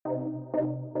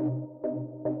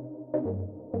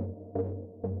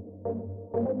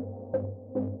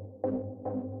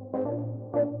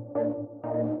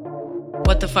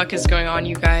the fuck is going on,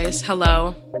 you guys?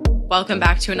 Hello. Welcome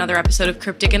back to another episode of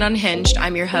Cryptic and Unhinged.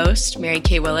 I'm your host, Mary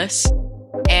Kay Willis,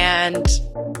 and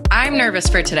I'm nervous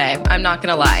for today. I'm not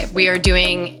gonna lie. We are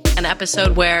doing an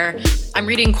episode where I'm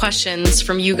reading questions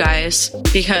from you guys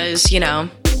because, you know,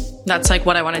 that's like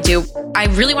what I want to do. I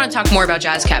really want to talk more about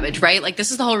Jazz Cabbage, right? Like,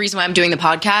 this is the whole reason why I'm doing the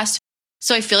podcast.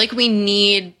 So I feel like we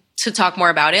need to talk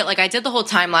more about it. Like, I did the whole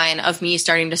timeline of me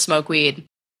starting to smoke weed,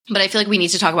 but I feel like we need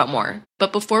to talk about more.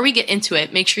 But before we get into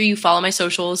it, make sure you follow my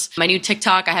socials. My new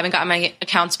TikTok, I haven't gotten my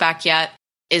accounts back yet,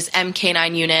 is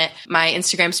MK9Unit. My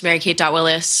Instagram's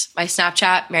MaryKate.Willis. My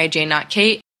Snapchat,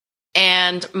 MaryJaneNotKate.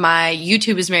 And my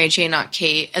YouTube is Mary Jane Not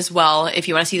Kate as well. If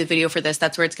you want to see the video for this,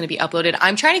 that's where it's going to be uploaded.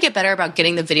 I'm trying to get better about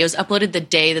getting the videos uploaded the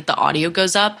day that the audio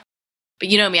goes up. But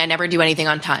you know me, I never do anything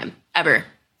on time. Ever.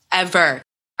 All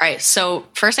right, so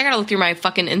first I got to look through my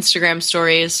fucking Instagram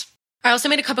stories. I also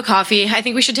made a cup of coffee. I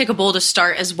think we should take a bowl to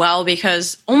start as well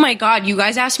because, oh my God, you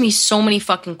guys asked me so many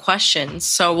fucking questions.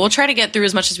 So we'll try to get through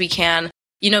as much as we can.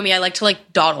 You know me, I like to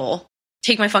dawdle,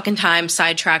 take my fucking time,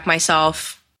 sidetrack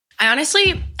myself.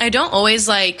 I don't always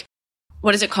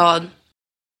what is it called?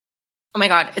 Oh my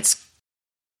God,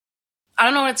 I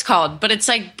don't know what it's called, but it's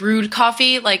like brewed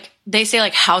coffee. Like they say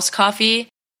house coffee.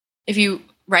 If you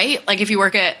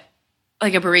work at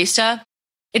like a barista,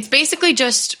 it's basically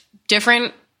just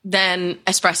different than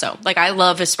espresso. Like, I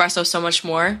love espresso so much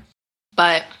more,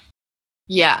 but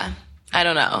yeah, I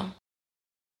don't know.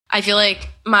 I feel like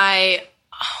my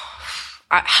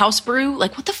house brew,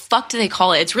 what the fuck do they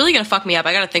call it? It's really gonna fuck me up.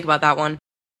 I gotta think about that one.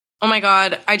 Oh my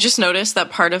God, I just noticed that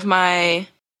part of my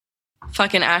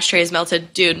fucking ashtray is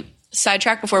melted. Dude,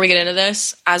 sidetrack before we get into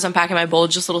this. As I'm packing my bowl,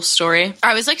 just a little story.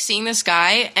 I was seeing this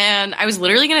guy and I was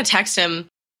literally gonna text him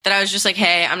that I was just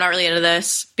hey, I'm not really into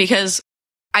this because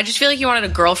I just feel like he wanted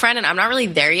a girlfriend and I'm not really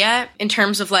there yet in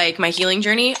terms of my healing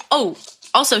journey. Oh,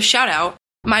 also shout out,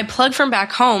 my plug from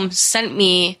back home sent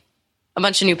me a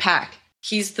bunch of new pack.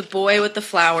 He's the boy with the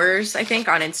flowers, I think,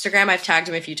 on Instagram. I've tagged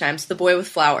him a few times. The boy with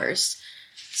flowers.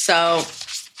 So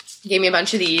he gave me a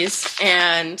bunch of these,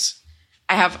 and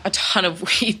I have a ton of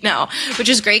weed now, which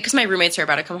is great because my roommates are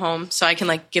about to come home, so I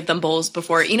can, give them bowls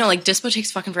before, dispo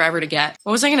takes fucking forever to get.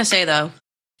 What was I going to say, though?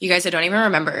 You guys, I don't even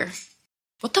remember.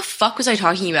 What the fuck was I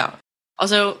talking about?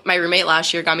 Also, my roommate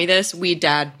last year got me this weed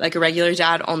dad, a regular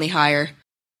dad, only higher.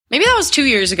 Maybe that was 2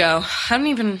 years ago.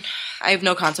 I have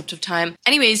no concept of time.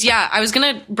 Anyways, yeah, I was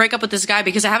going to break up with this guy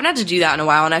because I haven't had to do that in a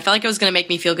while, and I felt like it was going to make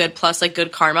me feel good, plus,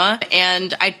 good karma.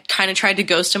 And I kind of tried to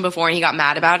ghost him before, and he got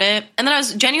mad about it. And then I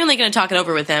was genuinely going to talk it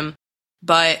over with him,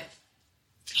 but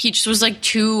he just was,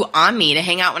 too on me to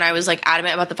hang out when I was,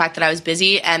 adamant about the fact that I was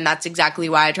busy, and that's exactly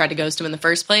why I tried to ghost him in the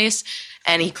first place.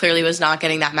 And he clearly was not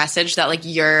getting that message that,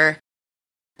 you're,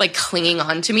 clinging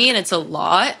on to me, and it's a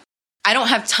lot. I don't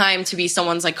have time to be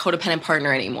someone's, codependent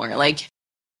partner anymore. I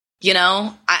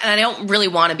don't really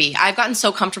want to be. I've gotten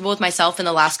so comfortable with myself in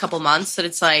the last couple months that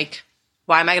it's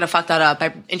why am I going to fuck that up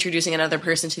by introducing another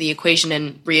person to the equation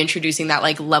and reintroducing that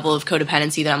level of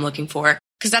codependency that I'm looking for?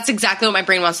 Because that's exactly what my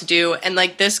brain wants to do. And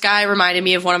this guy reminded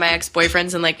me of one of my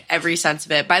ex-boyfriends in every sense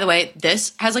of it. By the way,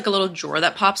 this has a little drawer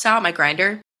that pops out, my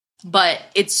grinder, but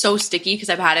it's so sticky because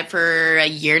I've had it for a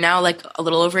year now, a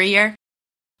little over a year,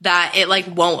 that it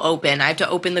won't open. I have to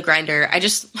open the grinder.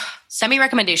 Send me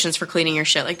recommendations for cleaning your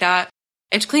shit like that.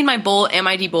 I have to clean my bowl and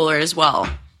my debowler as well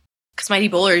because my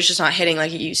debowler is just not hitting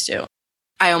like it used to.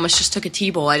 I almost just took a tea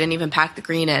bowl. I didn't even pack the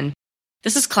green in.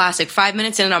 This is classic. 5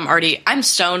 minutes in and I'm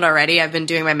stoned already. I've been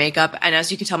doing my makeup, and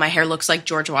as you can tell, my hair looks like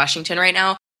George Washington right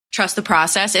now. Trust the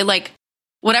process. It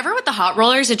whatever with the hot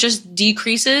rollers, it just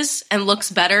decreases and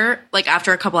looks better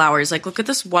after a couple hours. Look at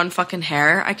this one fucking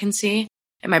hair I can see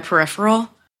in my peripheral.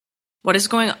 What is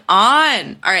going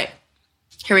on? All right,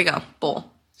 here we go. Bowl.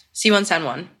 C1 send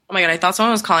one. Oh my God, I thought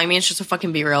someone was calling me. It's just a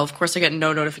fucking BeReal. Of course, I get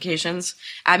no notifications.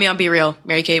 Add me on BeReal.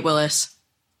 Mary Kate Willis.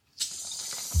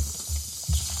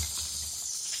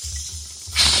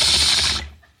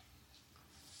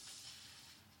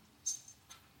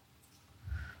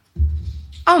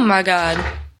 Oh my God.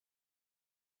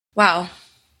 Wow.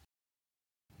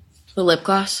 The lip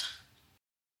gloss.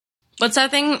 What's that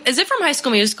thing? Is it from High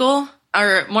School Musical?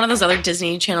 Or one of those other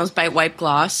Disney channels by Wipe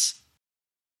Gloss?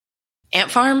 Ant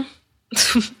Farm?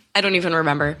 I don't even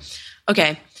remember.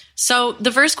 Okay, so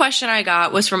the first question I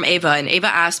got was from Ava, and Ava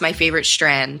asked my favorite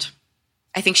strand.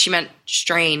 I think she meant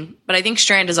strain, but I think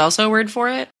strand is also a word for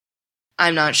it.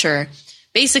 I'm not sure.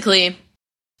 Basically,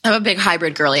 I'm a big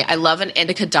hybrid girly. I love an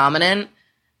indica dominant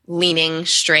leaning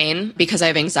strain because I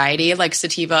have anxiety.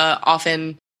 Sativa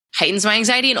often heightens my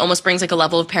anxiety and almost brings a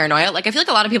level of paranoia. I feel like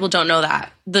a lot of people don't know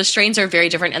that. The strains are very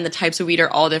different and the types of weed are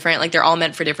all different. They're all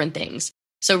meant for different things.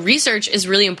 So research is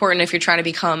really important if you're trying to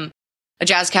become a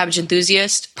Jazz Cabbage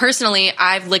enthusiast. Personally,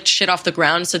 I've licked shit off the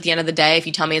ground. So at the end of the day, if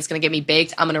you tell me it's going to get me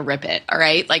baked, I'm going to rip it. All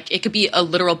right. Like it could be a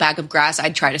literal bag of grass.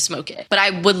 I'd try to smoke it, but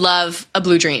I would love a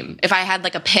Blue Dream. If I had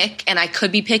like a pick and I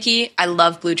could be picky, I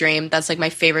love Blue Dream. That's like my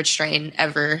favorite strain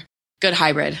ever. Good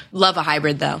hybrid. Love a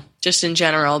hybrid though, just in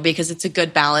general, because it's a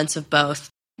good balance of both.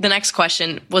 The next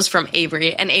question was from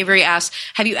Avery, and Avery asked,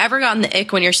 have you ever gotten the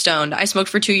ick when you're stoned? I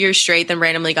smoked for 2 years straight, then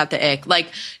randomly got the ick. Like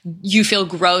you feel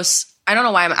gross. I don't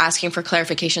know why I'm asking for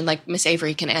clarification. Like Miss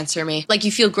Avery can answer me. Like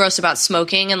you feel gross about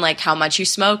smoking and like how much you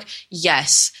smoke.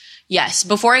 Yes.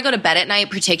 Before I go to bed at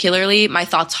night, particularly, my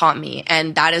thoughts haunt me.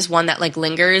 And that is one that like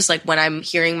lingers. Like when I'm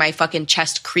hearing my fucking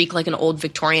chest creak like an old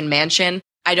Victorian mansion,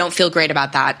 I don't feel great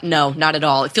about that. No, not at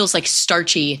all. It feels like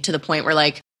starchy to the point where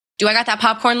like, do I got that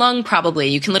popcorn lung? Probably.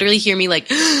 You can literally hear me like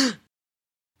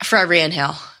for every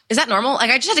inhale. Is that normal?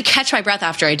 Like I just had to catch my breath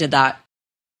after I did that.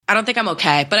 I don't think I'm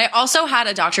okay. But I also had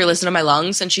a doctor listen to my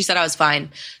lungs and she said I was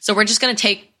fine. So we're just going to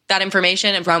take that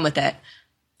information and run with it.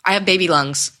 I have baby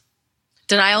lungs.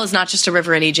 Denial is not just a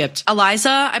river in Egypt.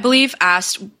 Eliza, I believe,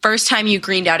 asked, first time you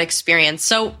greened out experience.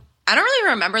 So I don't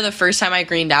really remember the first time I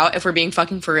greened out, if we're being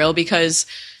fucking for real, because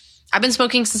I've been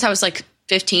smoking since I was like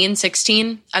 15,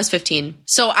 16. I was 15.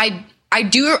 So I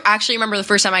do actually remember the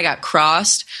first time I got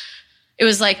crossed. It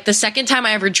was like the second time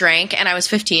I ever drank, and I was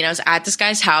 15. I was at this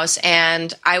guy's house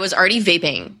and I was already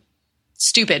vaping.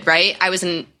 Stupid, right? I was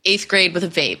in 8th grade with a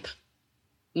vape.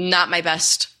 Not my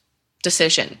best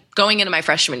decision going into my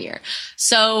freshman year.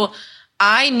 So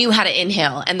I knew how to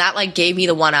inhale, and that like gave me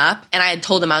the one up. And I had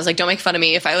told him, I was like, don't make fun of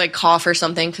me if I like cough or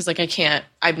something, because like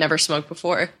I've never smoked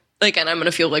before. Like, and I'm going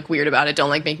to feel like weird about it.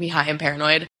 Don't like make me high and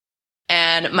paranoid.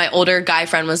 And my older guy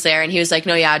friend was there and he was like,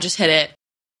 no, yeah, just hit it.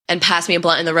 And passed me a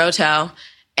blunt in the Roto,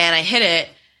 and I hit it.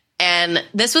 And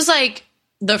this was like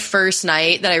the first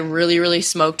night that I really, really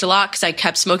smoked a lot, because I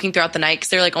kept smoking throughout the night, because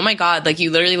they're like, oh my God, like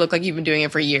you literally look like you've been doing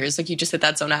it for years. Like you just hit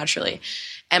that so naturally.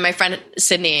 And my friend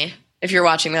Sydney, if you're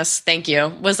watching this, thank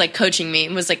you, was like coaching me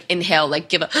and was like, inhale, like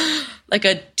give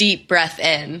a deep breath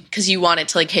in, because you want it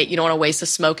to like hit. You don't want to waste the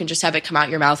smoke and just have it come out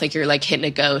your mouth like you're like hitting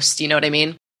a ghost. You know what I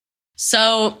mean?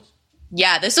 So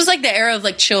yeah, this was like the era of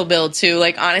like chill build too.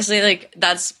 Like honestly, like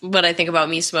that's what I think about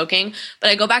me smoking. But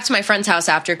I go back to my friend's house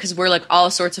after, because we're like all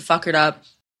sorts of fuckered up,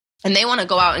 and they want to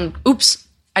go out and oops,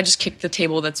 I just kicked the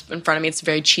table that's in front of me. It's a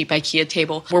very cheap IKEA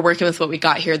table. We're working with what we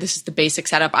got here. This is the basic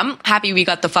setup. I'm happy we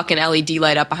got the fucking LED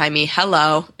light up behind me.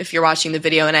 Hello, if you're watching the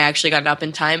video, and I actually got it up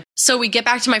in time. So we get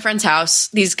back to my friend's house.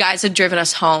 These guys had driven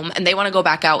us home and they want to go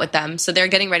back out with them. So they're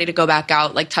getting ready to go back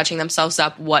out, like touching themselves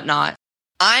up, whatnot.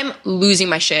 I'm losing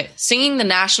my shit, singing the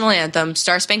national anthem,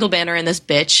 Star Spangled Banner in this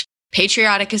bitch,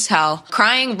 patriotic as hell,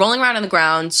 crying, rolling around on the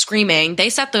ground, screaming.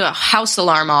 They set the house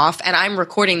alarm off, and I'm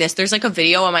recording this. There's like a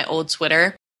video on my old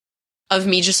Twitter of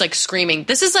me just like screaming.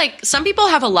 This is like, some people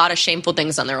have a lot of shameful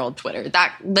things on their old Twitter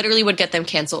that literally would get them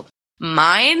canceled.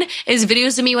 Mine is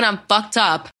videos of me when I'm fucked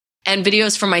up and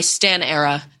videos from my Stan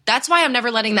era. That's why I'm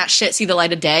never letting that shit see the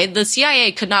light of day. The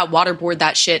CIA could not waterboard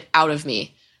that shit out of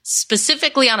me.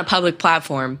 Specifically on a public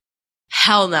platform.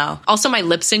 Hell no. Also, my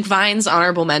lip sync vines,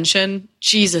 honorable mention.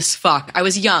 Jesus fuck. I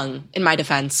was young, in my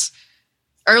defense.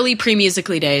 Early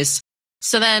pre-Musically days.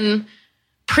 So then,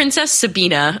 Princess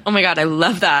Sabina, oh my God, I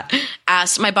love that,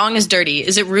 asked, my bong is dirty.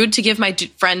 Is it rude to give my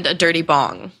friend a dirty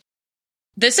bong?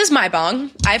 This is my bong.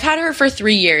 I've had her for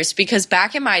 3 years, because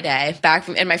back in my day, back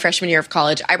in my freshman year of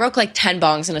college, I broke like 10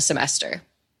 bongs in a semester.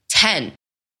 10.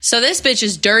 So this bitch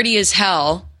is dirty as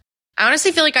hell. I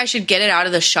honestly feel like I should get it out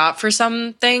of the shop for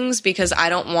some things, because I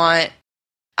don't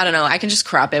know, I can just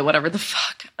crop it, whatever the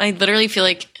fuck. I literally feel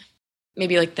like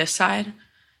maybe like this side.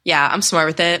 Yeah, I'm smart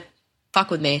with it. Fuck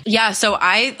with me. Yeah, so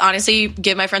I honestly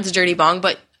give my friends a dirty bong,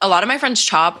 but a lot of my friends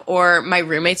chop, or my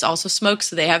roommates also smoke,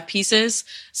 so they have pieces.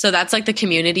 So that's like the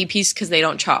community piece, because they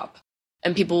don't chop.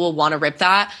 And people will want to rip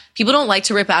that. People don't like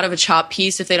to rip out of a chop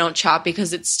piece if they don't chop,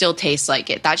 because it still tastes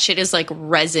like it. That shit is like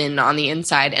resin on the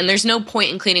inside. And there's no point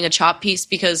in cleaning a chop piece,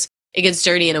 because it gets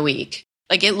dirty in a week.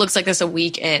 Like it looks like this a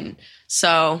week in.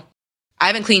 So I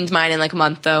haven't cleaned mine in like a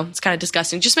month though. It's kind of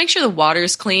disgusting. Just make sure the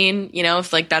water's clean, you know,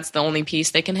 if like that's the only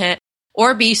piece they can hit.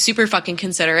 Or be super fucking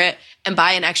considerate and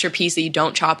buy an extra piece that you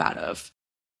don't chop out of.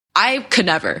 I could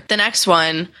never. The next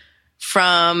one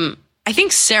from, I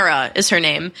think Sarah is her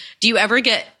name. Do you ever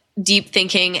get deep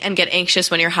thinking and get anxious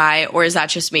when you're high, or is that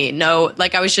just me? No,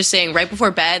 like I was just saying, right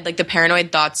before bed, like the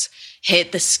paranoid thoughts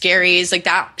hit, the scaries, like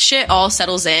that shit all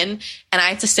settles in, and I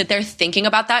have to sit there thinking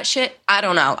about that shit. I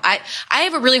don't know. I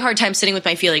have a really hard time sitting with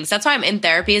my feelings. That's why I'm in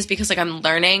therapy, is because like I'm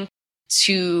learning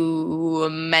to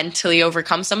mentally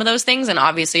overcome some of those things, and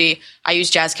obviously I use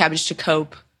Jazz Cabbage to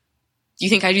cope. Do you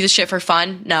think I do this shit for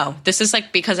fun? No, this is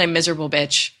like because I'm miserable,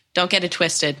 bitch. Don't get it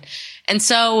twisted. And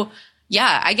so,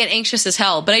 yeah, I get anxious as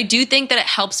hell, but I do think that it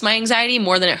helps my anxiety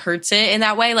more than it hurts it in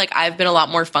that way. Like I've been a lot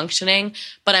more functioning,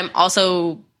 but I'm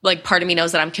also like, part of me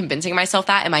knows that I'm convincing myself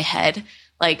that in my head.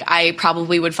 Like I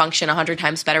probably would function 100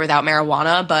 times better without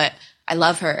marijuana, but I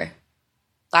love her.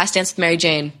 Last Dance with Mary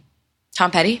Jane.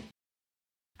 Tom Petty.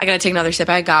 I gotta take another sip.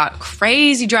 I got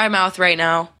crazy dry mouth right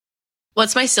now.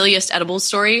 What's my silliest edibles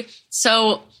story?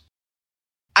 So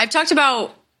I've talked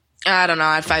about, I don't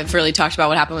know if I've really talked about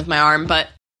what happened with my arm, but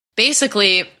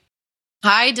basically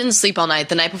I didn't sleep all night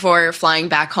the night before flying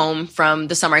back home from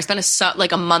the summer. I spent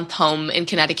a month home in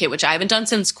Connecticut, which I haven't done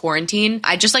since quarantine.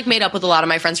 I just like made up with a lot of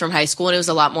my friends from high school, and it was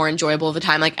a lot more enjoyable of a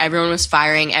time. Like everyone was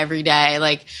firing every day,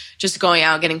 like just going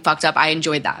out, getting fucked up. I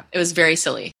enjoyed that. It was very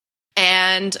silly.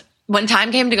 And when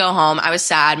time came to go home, I was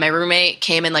sad. My roommate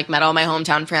came and like met all my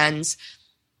hometown friends.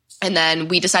 And then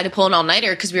we decided to pull an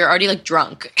all-nighter because we were already like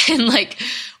drunk and like,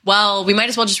 well, we might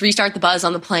as well just restart the buzz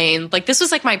on the plane. Like this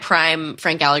was like my prime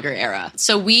Frank Gallagher era.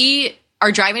 So we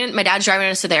are driving, my dad's driving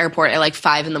us to the airport at like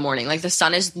 5 a.m. Like the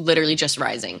sun is literally just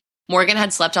rising. Morgan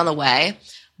had slept on the way,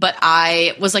 but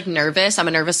I was like nervous. I'm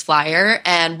a nervous flyer.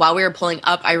 And while we were pulling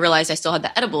up, I realized I still had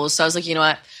the edibles. So I was like, you know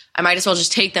what? I might as well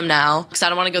just take them now because I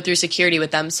don't want to go through security with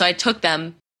them. So I took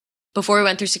them before we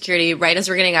went through security, right as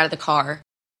we're getting out of the car.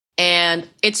 And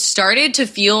it started to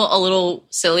feel a little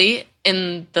silly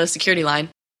in the security line.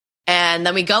 And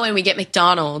then we go and we get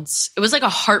McDonald's. It was like a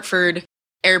Hartford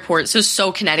airport.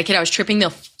 So Connecticut. I was tripping the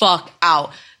fuck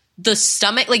out. The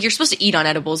stomach, like you're supposed to eat on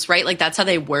edibles, right? Like that's how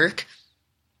they work.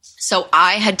 So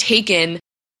I had taken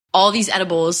all these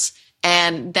edibles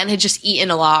and then had just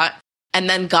eaten a lot and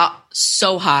then got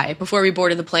so high before we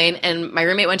boarded the plane. And my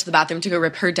roommate went to the bathroom to go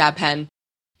rip her dab pen.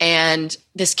 And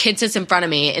this kid sits in front of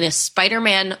me in a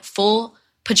Spider-Man full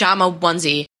pajama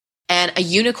onesie and a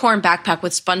unicorn backpack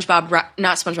with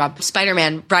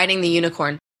Spider-Man riding the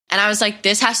unicorn. And I was like,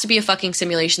 this has to be a fucking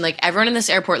simulation. Like everyone in this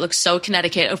airport looks so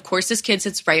Connecticut. Of course, this kid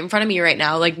sits right in front of me right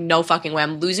now. Like no fucking way.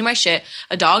 I'm losing my shit.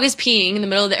 A dog is peeing in the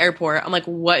middle of the airport. I'm like,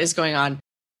 what is going on?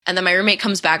 And then my roommate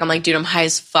comes back. I'm like, dude, I'm high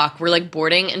as fuck. We're like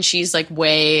boarding and she's like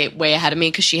way, way ahead of me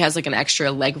because she has like an extra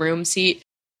legroom seat.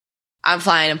 I'm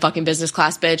flying in fucking business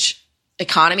class, bitch.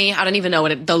 Economy, I don't even know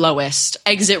the lowest.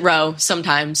 Exit row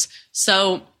sometimes.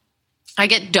 So I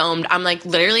get domed. I'm like,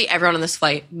 literally everyone on this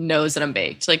flight knows that I'm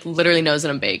baked. Like literally knows that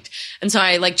I'm baked. And so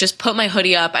I like just put my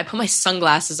hoodie up. I put my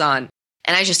sunglasses on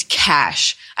and I just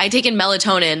cash. I had taken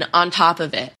melatonin on top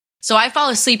of it. So I fall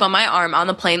asleep on my arm on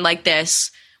the plane like this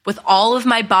with all of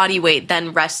my body weight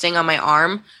then resting on my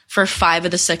arm for 5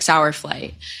 of the 6-hour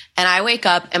flight. And I wake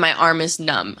up and my arm is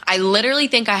numb. I literally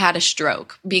think I had a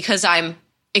stroke because I'm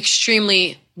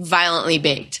extremely violently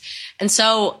baked. And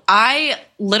so I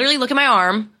literally look at my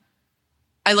arm.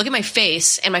 I look at my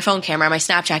face and my phone camera, my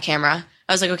Snapchat camera.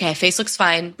 I was like, okay, face looks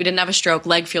fine. We didn't have a stroke.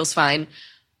 Leg feels fine.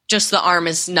 Just the arm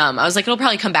is numb. I was like, it'll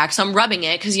probably come back. So I'm rubbing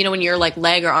it because, you know, when your like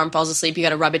leg or arm falls asleep, you got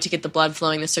to rub it to get the blood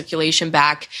flowing, the circulation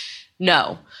back.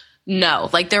 No,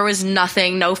 like there was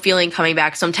nothing, no feeling coming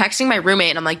back. So I'm texting my roommate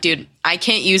and I'm like, dude, I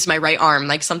can't use my right arm.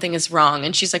 Like something is wrong.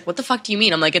 And she's like, what the fuck do you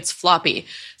mean? I'm like, it's floppy.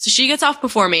 So she gets off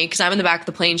before me because I'm in the back of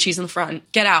the plane. She's in the front.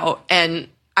 Get out. And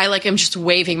I like am just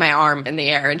waving my arm in the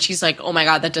air. And she's like, oh my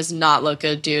God, that does not look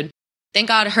good, dude. Thank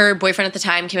God her boyfriend at the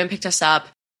time came and picked us up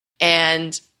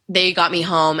and they got me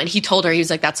home. And he told her, he was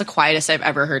like, that's the quietest I've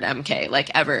ever heard MK, like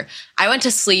ever. I went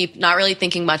to sleep, not really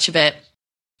thinking much of it.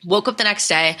 Woke up the next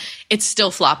day, it's still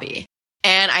floppy.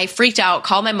 And I freaked out,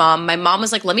 called my mom. My mom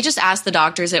was like, let me just ask the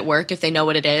doctors at work if they know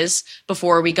what it is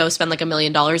before we go spend like $1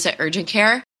 million at urgent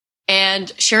care.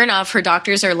 And sure enough, her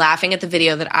doctors are laughing at the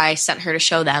video that I sent her to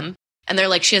show them. And they're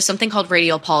like, she has something called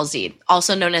radial palsy,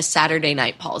 also known as Saturday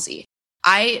night palsy.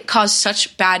 I caused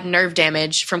such bad nerve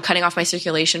damage from cutting off my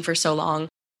circulation for so long.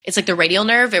 It's like the radial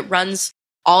nerve. It runs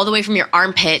all the way from your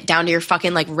armpit down to your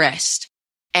fucking like wrist.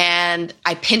 And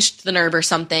I pinched the nerve or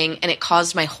something and it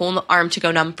caused my whole arm to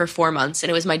go numb for 4 months. And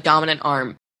it was my dominant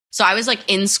arm. So I was like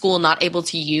in school, not able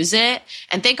to use it.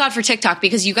 And thank God for TikTok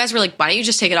because you guys were like, why don't you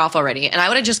just take it off already? And I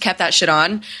would have just kept that shit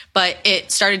on, but it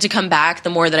started to come back the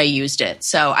more that I used it.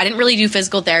 So I didn't really do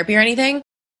physical therapy or anything.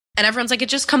 And everyone's like, it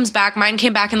just comes back. Mine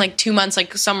came back in like 2 months,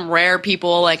 like some rare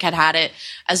people like had it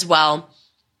as well.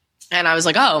 And I was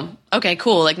like, oh, okay,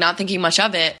 cool. Like not thinking much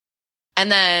of it. And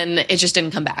then it just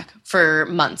didn't come back for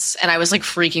months. And I was like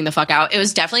freaking the fuck out. It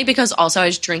was definitely because also I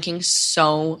was drinking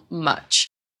so much.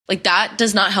 Like that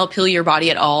does not help heal your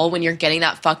body at all when you're getting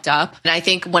that fucked up. And I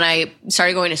think when I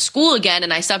started going to school again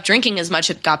and I stopped drinking as much,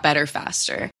 it got better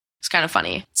faster. It's kind of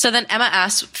funny. So then Emma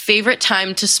asks, favorite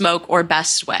time to smoke or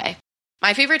best way?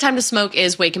 My favorite time to smoke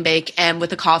is wake and bake and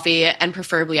with a coffee and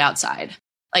preferably outside.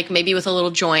 Like maybe with a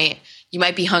little joint. You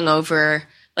might be hungover.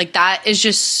 Like that is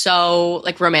just so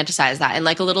like romanticize that. And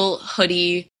like a little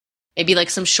hoodie, maybe like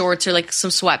some shorts or like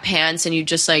some sweatpants, and you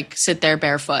just like sit there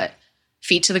barefoot,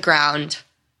 feet to the ground,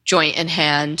 joint in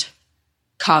hand,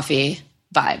 coffee,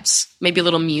 vibes, maybe a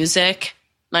little music.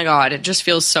 My God, it just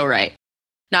feels so right.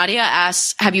 Nadia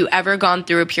asks, have you ever gone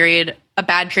through a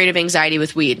bad period of anxiety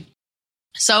with weed?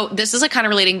 So this is like kind of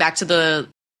relating back to the,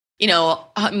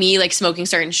 me like smoking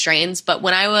certain strains. But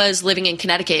when I was living in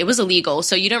Connecticut, it was illegal.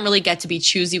 So you don't really get to be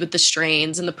choosy with the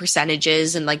strains and the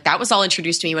percentages. And like that was all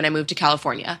introduced to me when I moved to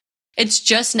California. It's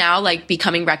just now like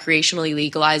becoming recreationally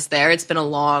legalized there. It's been a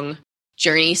long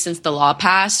journey since the law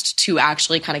passed to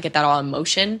actually kind of get that all in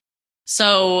motion.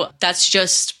 So that's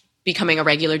just becoming a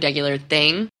regular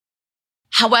thing.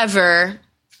 However,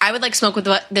 I would like smoke with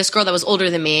this girl that was older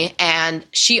than me, and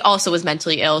she also was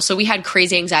mentally ill. So we had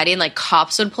crazy anxiety, and like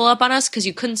cops would pull up on us because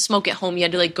you couldn't smoke at home. You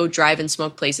had to like go drive and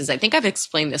smoke places. I think I've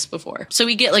explained this before. So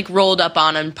we get like rolled up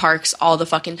on in parks all the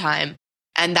fucking time.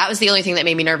 And that was the only thing that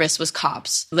made me nervous was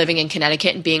cops living in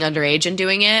Connecticut and being underage and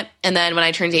doing it. And then when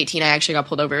I turned 18, I actually got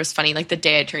pulled over. It was funny, like the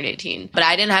day I turned 18. But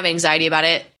I didn't have anxiety about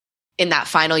it in that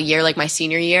final year, like my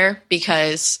senior year,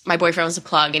 because my boyfriend was a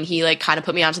plug and he like kind of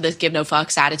put me onto this give no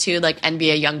fucks attitude. Like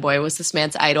NBA Youngboy was this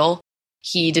man's idol.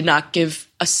 He did not give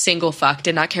a single fuck,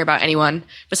 did not care about anyone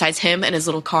besides him and his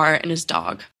little car and his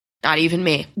dog. Not even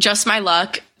me. Just My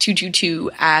Luck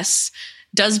 222 asks,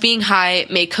 does being high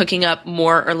make hooking up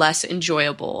more or less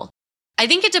enjoyable? I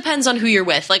think it depends on who you're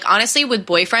with. Like honestly, with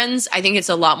boyfriends, I think it's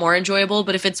a lot more enjoyable.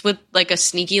 But if it's with like a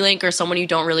sneaky link or someone you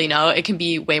don't really know, it can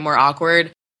be way more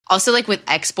awkward. Also, like with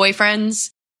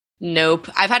ex-boyfriends, nope.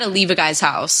 I've had to leave a guy's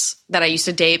house that I used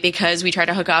to date because we tried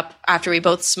to hook up after we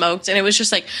both smoked. And it was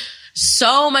just like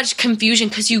so much confusion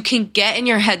because you can get in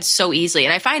your head so easily.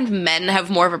 And I find men have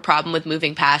more of a problem with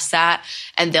moving past that,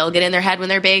 and they'll get in their head when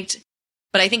they're baked.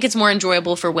 But I think it's more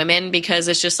enjoyable for women because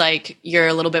it's just like you're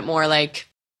a little bit more like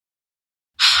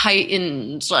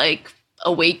heightened, like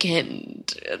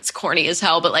awakened. It's corny as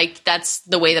hell, but like that's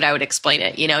the way that I would explain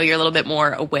it. You're a little bit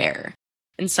more aware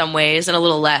in some ways and a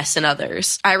little less in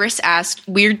others. Iris asked,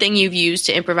 weird thing you've used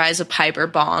to improvise a pipe or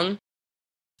bong.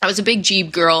 I was a big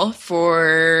Jeeb girl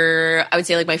for, I would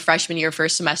say like my freshman year,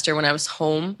 first semester when I was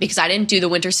home, because I didn't do the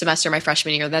winter semester my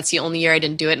freshman year. That's the only year I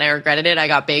didn't do it and I regretted it. I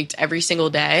got baked every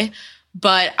single day.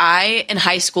 But I, in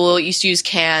high school, used to use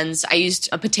cans. I used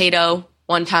a potato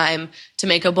one time to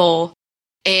make a bowl.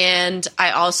 And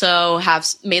I also have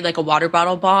made like a water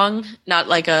bottle bong, not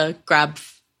a grab.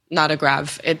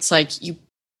 It's like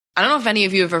I don't know if any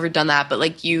of you have ever done that, but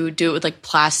like you do it with like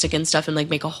plastic and stuff and like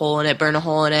make a hole in it, burn a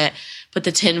hole in it, put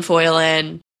the tin foil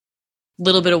in,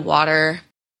 little bit of water.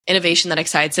 Innovation that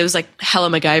excites. It was like hella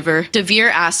MacGyver.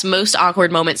 Devere asks, most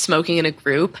awkward moment smoking in a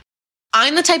group.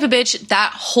 I'm the type of bitch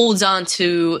that holds on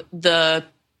to the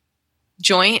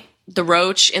joint, the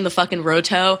roach in the fucking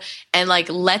roto, and like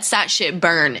lets that shit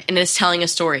burn and is telling a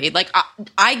story. Like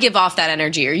I give off that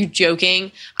energy. Are you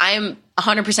joking? I am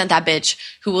 100% that bitch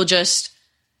who will just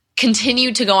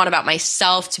continue to go on about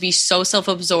myself, to be so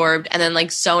self-absorbed and then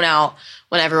like zone out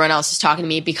when everyone else is talking to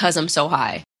me because I'm so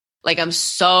high. Like I'm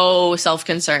so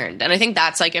self-concerned. And I think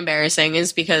that's like embarrassing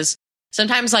is because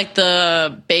sometimes like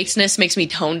the bakedness makes me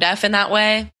tone deaf in that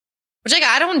way, which like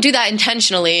I don't do that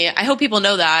intentionally. I hope people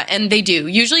know that. And they do.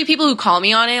 Usually people who call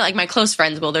me on it, like my close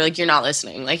friends will, they're like, you're not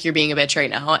listening. Like you're being a bitch right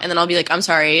now. And then I'll be like, I'm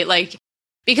sorry. Like,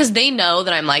 because they know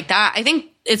that I'm like that. I think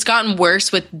it's gotten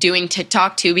worse with doing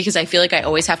TikTok too, because I feel like I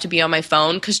always have to be on my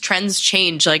phone because trends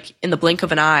change like in the blink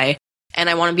of an eye. And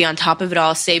I want to be on top of it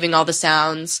all, saving all the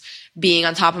sounds, being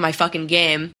on top of my fucking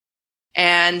game.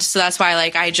 And so that's why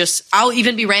like I'll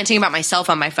even be ranting about myself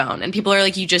on my phone. And people are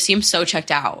like, you just seem so checked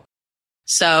out.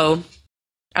 So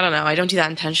I don't know. I don't do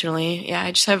that intentionally. Yeah,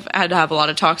 I just have had to have a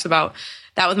lot of talks about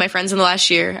that with my friends in the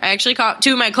last year. I actually caught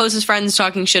two of my closest friends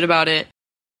talking shit about it.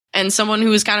 And someone who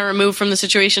was kind of removed from the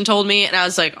situation told me, and I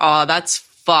was like, oh, that's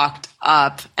fucked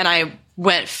up. And I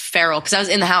went feral because I was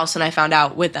in the house and I found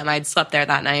out with them. I'd slept there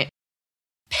that night.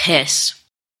 Pissed.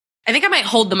 I think I might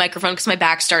hold the microphone because my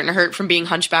back's starting to hurt from being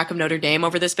Hunchback of Notre Dame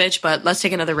over this bitch, but let's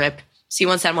take another rip. See you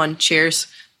once that one. Cheers.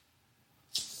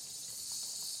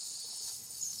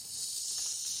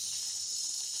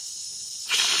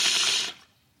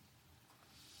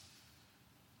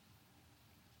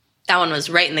 That one was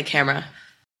right in the camera.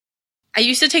 I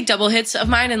used to take double hits of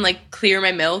mine and like clear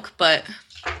my milk, but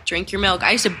drink your milk.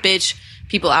 I used to bitch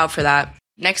people out for that.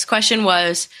 Next question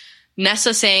was,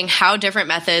 Nessa saying how different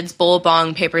methods, bowl,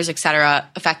 bong, papers, etc.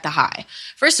 affect the high.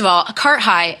 First of all, a cart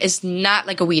high is not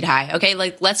like a weed high, okay?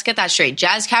 Like, let's get that straight.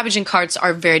 Jazz cabbage and carts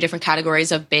are very different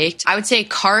categories of baked. I would say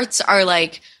carts are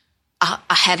like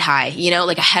a head high, you know,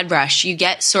 like a head rush. You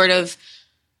get sort of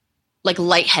like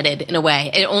lightheaded in a way.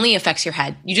 It only affects your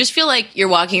head. You just feel like you're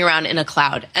walking around in a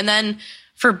cloud. And then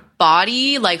for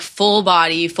body, like full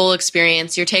body, full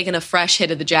experience, you're taking a fresh hit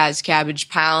of the jazz cabbage,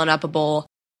 piling up a bowl.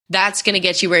 That's going to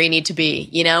get you where you need to be.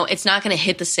 You know, it's not going to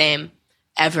hit the same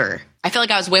ever. I feel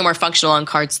like I was way more functional on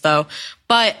carts though.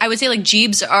 But I would say like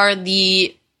Jeebs are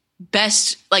the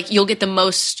best, like you'll get the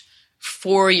most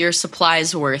for your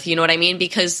supplies worth. You know what I mean?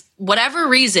 Because whatever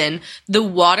reason, the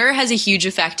water has a huge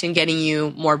effect in getting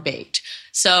you more baked.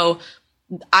 So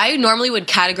I normally would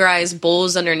categorize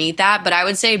bowls underneath that, but I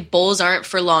would say bowls aren't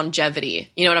for longevity.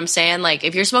 You know what I'm saying? Like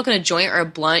if you're smoking a joint or a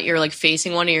blunt, you're like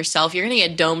facing one of yourself, you're going to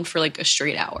get domed for like a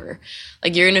straight hour.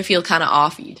 Like you're going to feel kind of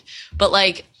offied. But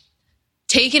like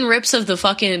taking rips of the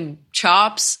fucking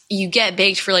chops, you get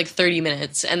baked for like 30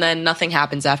 minutes and then nothing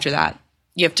happens after that.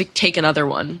 You have to take another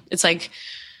one. It's like,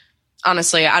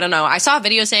 honestly, I don't know. I saw a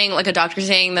video saying, like a doctor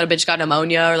saying that a bitch got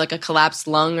pneumonia or like a collapsed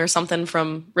lung or something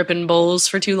from ripping bowls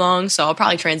for too long. So I'll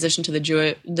probably transition to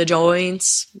the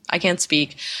joints. I can't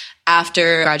speak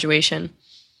after graduation.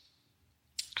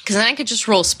 Because then I could just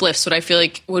roll spliffs, what I feel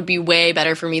like would be way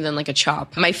better for me than like a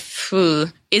chop.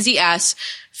 Izzy asks,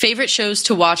 favorite shows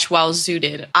to watch while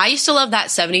zooted. I used to love That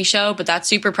 70s Show, but that's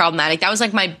super problematic. That was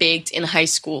like my baked in high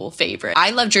school favorite.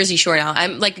 I love Jersey Shore now.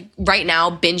 I'm like right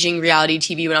now binging reality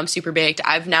TV when I'm super baked.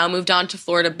 I've now moved on to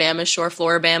Florida Bama Shore,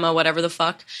 Floribama, whatever the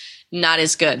fuck. Not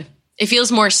as good. It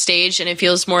feels more staged and it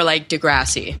feels more like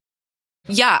Degrassi.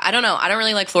 Yeah, I don't know. I don't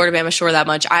really like Florida Bama Shore that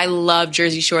much. I love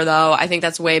Jersey Shore though. I think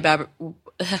that's way better.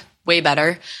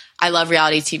 I love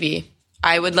reality TV.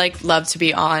 I would like love to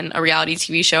be on a reality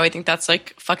TV show. I think that's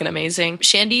like fucking amazing.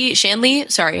 Shanley,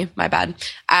 sorry, my bad,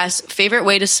 asks favorite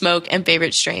way to smoke and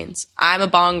favorite strains. I'm a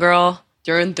bong girl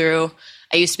through and through.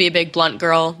 I used to be a big blunt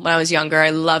girl when I was younger.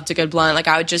 I loved a good blunt. Like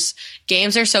I would just,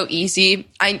 games are so easy.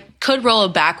 I could roll a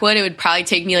backwood. It would probably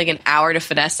take me like an hour to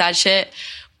finesse that shit.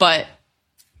 But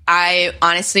I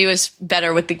honestly was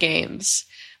better with the games.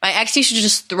 My ex used to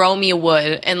just throw me a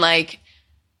wood and like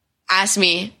ask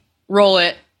me, roll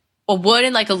it. A wood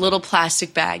in like a little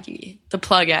plastic baggie, the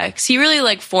Plug X. He really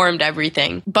like formed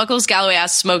everything. Buckles Galloway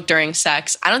asks smoke during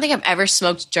sex. I don't think I've ever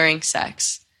smoked during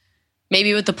sex.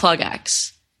 Maybe with the Plug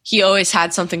X. He always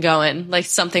had something going, like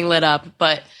something lit up,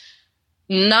 but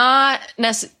not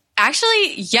necessarily.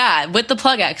 Actually, yeah, with the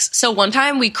Plug X. So one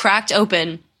time we cracked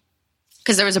open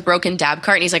because there was a broken dab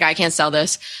cart and he's like, I can't sell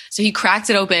this. So he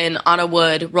cracked it open on a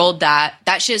wood, rolled that.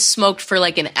 That shit smoked for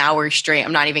like an hour straight.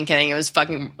 I'm not even kidding. It was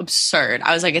fucking absurd.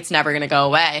 I was like, it's never going to go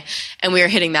away. And we were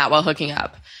hitting that while hooking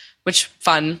up, which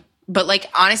fun. But like,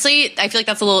 honestly, I feel like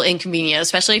that's a little inconvenient,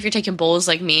 especially if you're taking bowls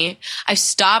like me. I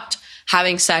stopped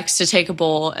having sex to take a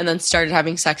bowl and then started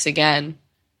having sex again.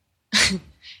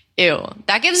 Ew.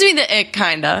 That gives me the ick,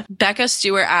 kinda. Becca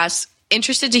Stewart asks,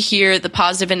 interested to hear the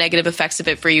positive and negative effects of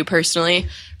it for you personally.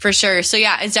 For sure. So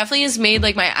yeah, it definitely has made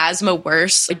like my asthma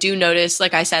worse. I do notice,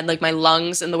 like I said, like my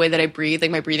lungs and the way that I breathe,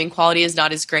 like my breathing quality is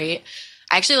not as great.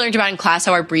 I actually learned about in class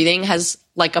how our breathing has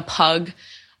like a pug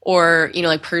or, you know,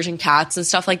 like Persian cats and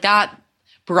stuff like that.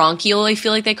 Bronchial, I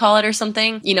feel like they call it or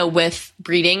something, you know, with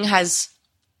breathing has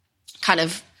kind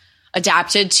of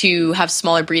adapted to have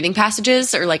smaller breathing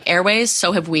passages or like airways.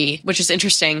 So have we, which is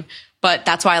interesting. But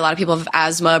that's why a lot of people have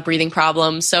asthma, breathing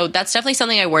problems. So that's definitely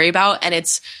something I worry about. And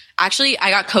it's actually, I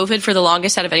got COVID for the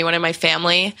longest out of anyone in my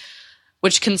family,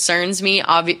 which concerns me.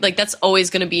 Like that's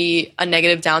always going to be a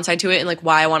negative downside to it. And like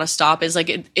why I want to stop is like,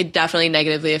 it definitely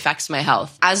negatively affects my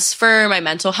health. As for my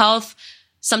mental health,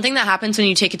 something that happens when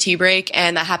you take a tea break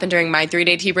and that happened during my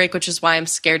 3-day tea break, which is why I'm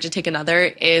scared to take another,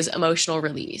 is emotional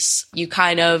release. You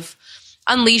kind of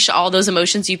unleash all those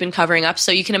emotions you've been covering up.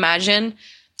 So you can imagine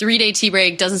 3-day tea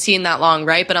break doesn't seem that long,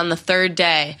 right? But on the 3rd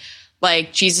day,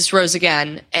 like Jesus rose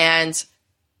again and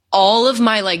all of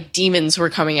my like demons were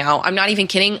coming out. I'm not even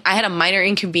kidding. I had a minor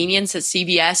inconvenience at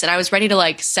CVS and I was ready to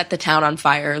like set the town on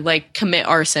fire, like commit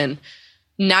arson.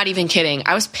 Not even kidding.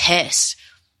 I was pissed.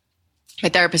 My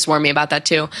therapist warned me about that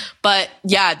too. But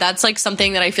yeah, that's like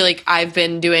something that I feel like I've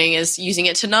been doing is using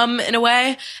it to numb in a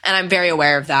way. And I'm very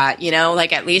aware of that, you know,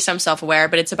 like at least I'm self-aware,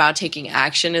 but it's about taking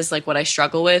action is like what I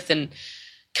struggle with and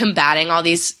combating all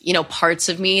these, you know, parts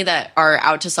of me that are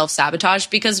out to self-sabotage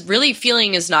because really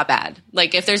feeling is not bad.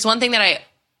 Like if there's one thing that I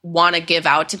want to give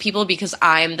out to people because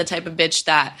I'm the type of bitch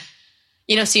that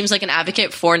seems like an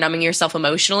advocate for numbing yourself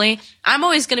emotionally. I'm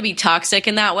always going to be toxic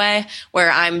in that way where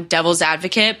I'm devil's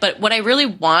advocate. But what I really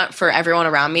want for everyone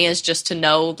around me is just to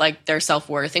know like their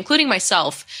self-worth, including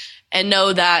myself, and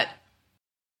know that,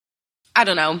 I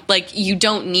don't know, like you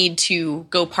don't need to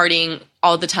go partying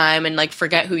all the time and like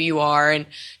forget who you are and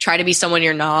try to be someone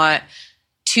you're not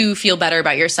to feel better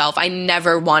about yourself. I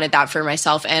never wanted that for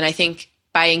myself. And I think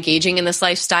by engaging in this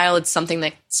lifestyle, it's something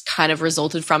that's kind of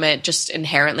resulted from it just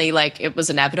inherently, like it was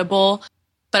inevitable.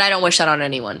 But I don't wish that on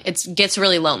anyone. It gets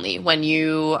really lonely when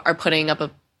you are putting up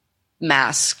a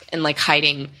mask and like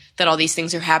hiding that all these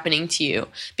things are happening to you,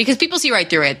 because people see right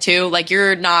through it too. Like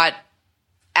you're not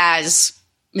as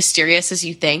mysterious as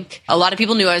you think. A lot of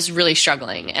people knew I was really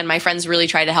struggling, and my friends really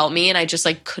tried to help me, and I just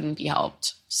like couldn't be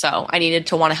helped. So I needed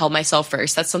to want to help myself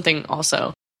first. That's something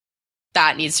also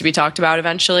that needs to be talked about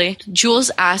eventually. Jules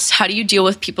asked, how do you deal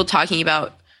with people talking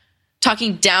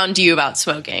down to you about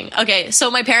smoking? Okay,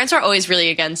 so my parents are always really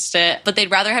against it, but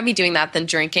they'd rather have me doing that than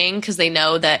drinking because they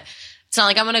know that it's not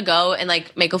like I'm going to go and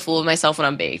like make a fool of myself when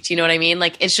I'm baked. You know what I mean?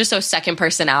 Like it's just a second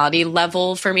personality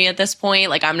level for me at this point.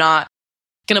 Like I'm not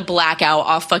going to black out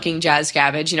off fucking Jazz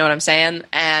Cabbage. You know what I'm saying?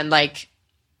 And like,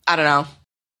 I don't know.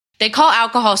 They call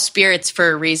alcohol spirits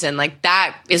for a reason. Like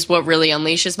that is what really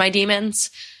unleashes my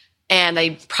demons. And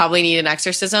I probably need an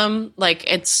exorcism. Like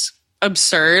it's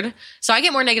absurd. So I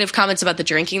get more negative comments about the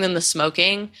drinking than the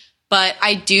smoking. But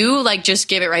I do like just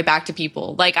give it right back to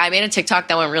people. Like I made a TikTok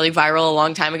that went really viral a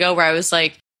long time ago where I was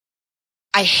like,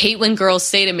 I hate when girls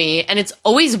say to me, and it's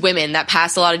always women that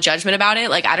pass a lot of judgment about it.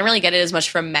 Like I don't really get it as much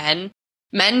from men.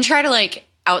 Men try to like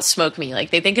outsmoke me.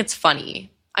 Like they think it's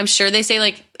funny. I'm sure they say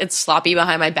like it's sloppy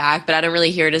behind my back, but I don't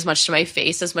really hear it as much to my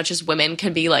face as much as women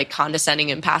can be like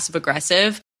condescending and passive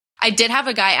aggressive. I did have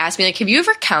a guy ask me like, have you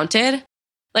ever counted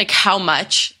like how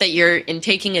much that you're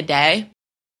intaking a day?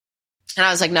 And I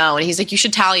was like, no. And he's like, you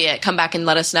should tally it. Come back and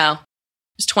let us know.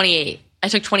 It was 28. I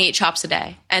took 28 chops a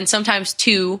day. And sometimes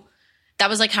 2. That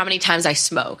was like how many times I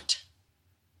smoked.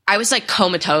 I was like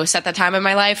comatose at that time in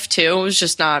my life too. It was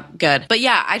just not good. But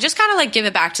yeah, I just kind of like give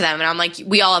it back to them. And I'm like,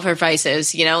 we all have our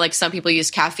vices, like some people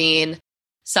use caffeine.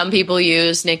 Some people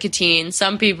use nicotine.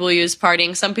 Some people use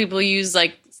partying. Some people use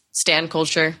like stan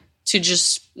culture to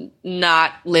just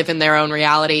not live in their own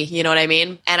reality. You know what I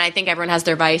mean? And I think everyone has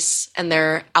their vice and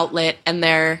their outlet and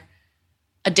their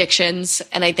addictions.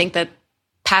 And I think that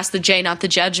pass the J, not the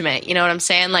judgment. You know what I'm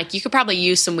saying? Like you could probably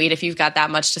use some weed if you've got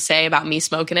that much to say about me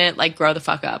smoking it. Like grow the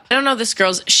fuck up. I don't know this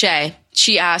girl's Shay.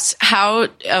 She asks,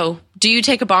 do you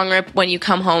take a bong rip when you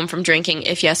come home from drinking?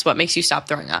 If yes, what makes you stop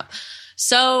throwing up?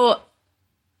 So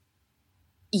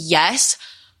yes,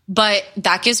 but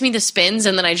that gives me the spins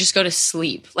and then I just go to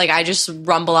sleep. Like I just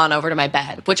rumble on over to my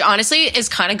bed, which honestly is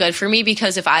kind of good for me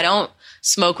because if I don't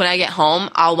smoke when I get home,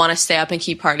 I'll want to stay up and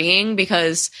keep partying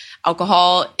because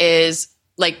alcohol is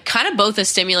like kind of both a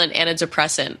stimulant and a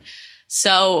depressant.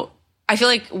 So I feel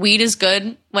like weed is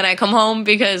good when I come home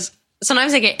because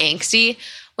sometimes I get angsty.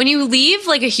 When you leave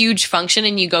like a huge function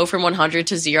and you go from 100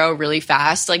 to 0 really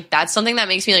fast, like that's something that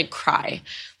makes me like cry.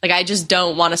 Like I just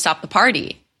don't want to stop the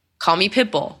party. Call me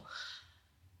Pitbull.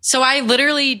 So I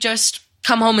literally just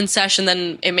come home and sesh and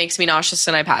then it makes me nauseous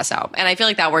and I pass out. And I feel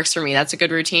like that works for me. That's a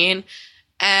good routine.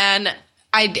 And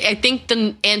I think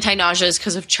the anti-nausea is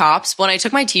because of chops. When I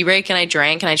took my tea break and I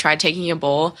drank and I tried taking a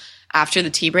bowl after the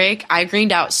tea break, I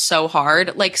greened out so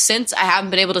hard. Like since I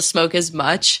haven't been able to smoke as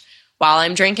much while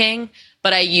I'm drinking,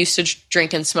 but I used to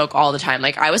drink and smoke all the time.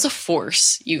 Like I was a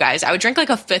force, you guys. I would drink like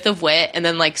a fifth of wit and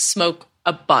then like smoke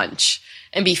a bunch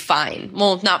and be fine.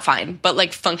 Well, not fine, but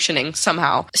like functioning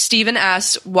somehow. Steven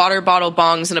asked, water bottle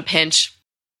bongs in a pinch.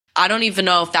 I don't even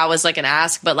know if that was like an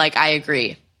ask, but like I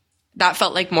agree. That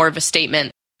felt like more of a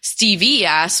statement. Stevie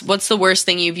asked, what's the worst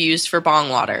thing you've used for bong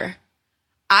water?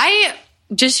 I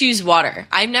just use water.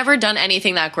 I've never done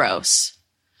anything that gross.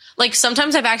 Like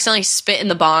sometimes I've accidentally spit in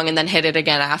the bong and then hit it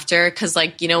again after because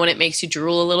like, when it makes you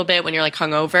drool a little bit when you're like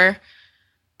hungover.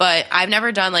 But I've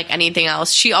never done like anything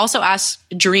else. She also asked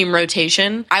dream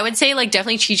rotation. I would say like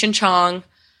definitely Cheech and Chong,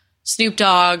 Snoop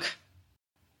Dogg,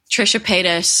 Trisha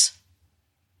Paytas,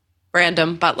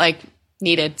 random, but like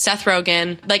needed. Seth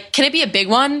Rogen. Like, can it be a big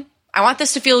one? I want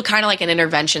this to feel kind of like an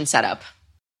intervention setup.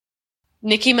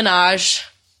 Nicki Minaj.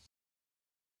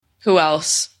 Who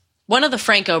else? One of the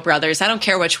Franco brothers. I don't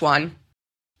care which one.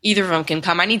 Either of them can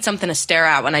come. I need something to stare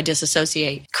at when I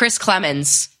disassociate. Chris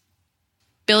Clemens.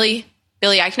 Billy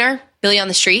Eichner, Billy on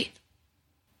the Street,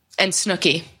 and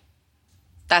Snooki.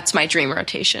 That's my dream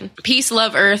rotation. Peace,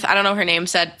 Love, Earth, I don't know her name,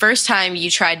 said, first time you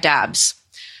tried dabs.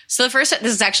 So this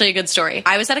is actually a good story.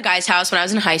 I was at a guy's house when I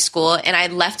was in high school, and I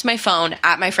left my phone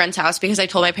at my friend's house because I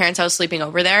told my parents I was sleeping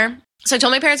over there. So I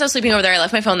told my parents I was sleeping over there. I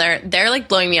left my phone there. They're like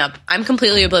blowing me up. I'm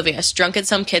completely oblivious, drunk at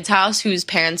some kid's house whose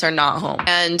parents are not home.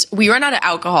 And we run out of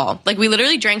alcohol. Like we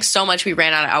literally drank so much we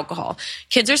ran out of alcohol.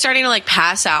 Kids are starting to like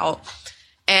pass out.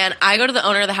 And I go to the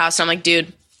owner of the house and I'm like,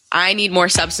 dude, I need more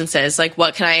substances. Like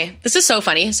what can I, this is so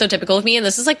funny, so typical of me. And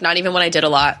this is like not even what I did a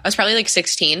lot. I was probably like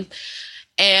 16.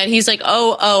 And he's like,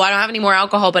 oh, I don't have any more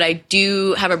alcohol, but I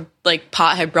do have a like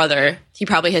pothead brother. He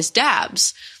probably has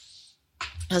dabs.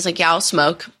 I was like, yeah, I'll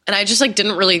smoke. And I just like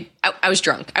didn't really, I was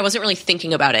drunk. I wasn't really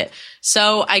thinking about it.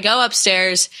 So I go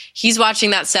upstairs. He's watching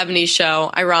that 70s show,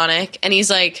 ironic. And he's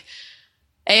like,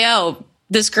 ayo,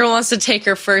 this girl wants to take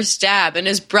her first dab. And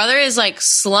his brother is like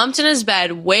slumped in his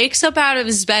bed, wakes up out of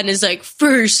his bed and is like,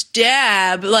 first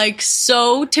dab. Like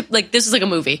so, like this is like a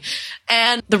movie.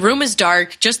 And the room is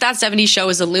dark. Just that 70s show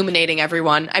is illuminating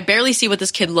everyone. I barely see what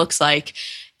this kid looks like.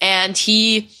 And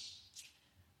he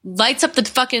lights up the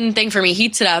fucking thing for me,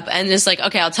 heats it up, and is like,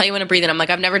 okay, I'll tell you when to breathe in. I'm like,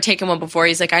 I've never taken one before.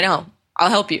 He's like, I know, I'll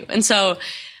help you. And so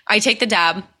I take the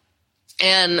dab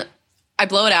and I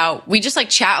blow it out. We just like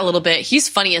chat a little bit. He's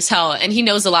funny as hell. And he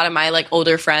knows a lot of my like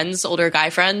older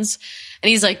guy friends. And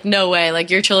he's like, no way.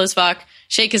 Like you're chill as fuck.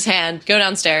 Shake his hand, go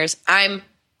downstairs. I'm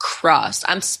crossed.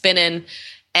 I'm spinning.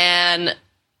 And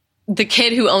the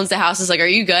kid who owns the house is like, are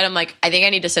you good? I'm like, I think I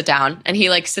need to sit down. And he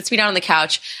like sits me down on the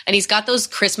couch and he's got those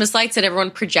Christmas lights that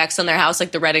everyone projects on their house,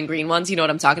 like the red and green ones. You know what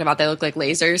I'm talking about? They look like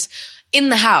lasers in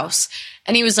the house.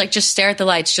 And he was like, just stare at the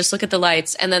lights, just look at the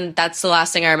lights. And then that's the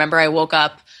last thing I remember. I woke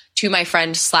up to my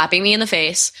friend slapping me in the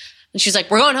face. And she's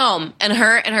like, we're going home. And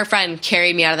her friend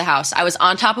carried me out of the house. I was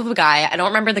on top of a guy. I don't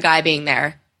remember the guy being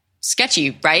there.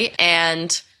 Sketchy, right?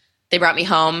 And they brought me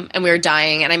home and we were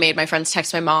dying. And I made my friends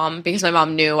text my mom because my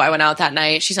mom knew I went out that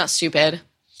night. She's not stupid. It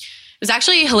was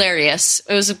actually hilarious.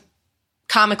 It was a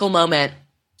comical moment.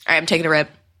 All right, I'm taking a rip.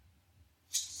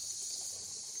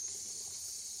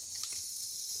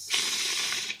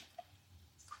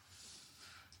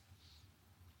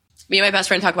 Me and my best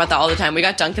friend talk about that all the time. We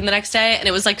got Dunkin' the next day and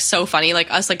it was like so funny.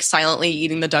 Like us like silently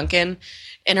eating the Dunkin'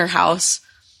 in her house.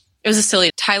 It was a silly.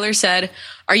 Tyler said,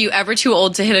 are you ever too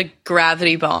old to hit a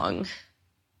gravity bong?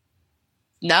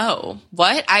 No.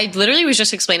 What? I literally was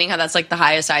just explaining how that's like the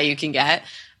highest high you can get.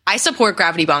 I support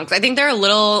gravity bongs. I think they're a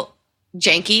little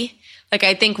janky. Like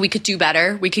I think we could do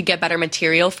better. We could get better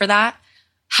material for that.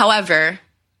 However,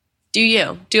 do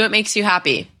you? Do what makes you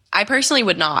happy. I personally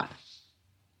would not.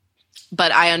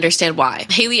 But I understand why.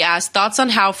 Haley asked, thoughts on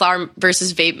how flower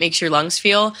versus vape makes your lungs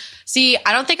feel? See,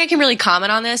 I don't think I can really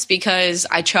comment on this because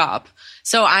I chop.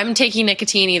 So I'm taking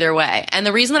nicotine either way. And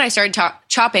the reason that I started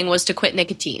chopping was to quit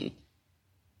nicotine.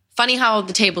 Funny how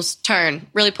the tables turn.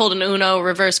 Really pulled an Uno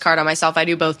reverse card on myself. I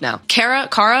do both now.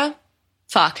 Kara,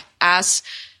 asks,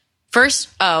 first,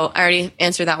 I already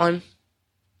answered that one.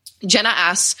 Jenna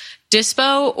asks,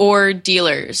 dispo or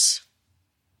dealers?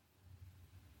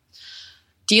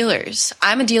 Dealers.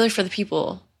 I'm a dealer for the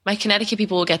people. My Connecticut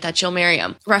people will get that. Jill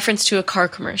Merriam. Reference to a car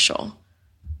commercial.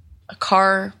 A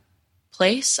car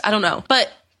place? I don't know.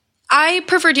 But I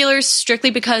prefer dealers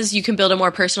strictly because you can build a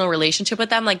more personal relationship with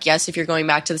them. Like, yes, if you're going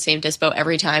back to the same dispo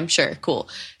every time, sure, cool.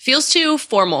 Feels too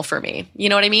formal for me. You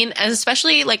know what I mean? And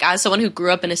especially like as someone who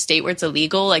grew up in a state where it's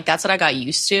illegal, like that's what I got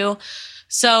used to.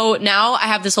 So now I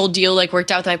have this whole deal like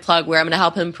worked out with my plug where I'm going to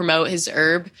help him promote his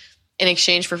herb in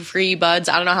exchange for free buds.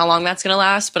 I don't know how long that's going to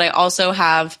last, but I also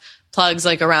have plugs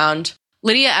like around.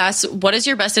 Lydia asks, what is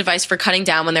your best advice for cutting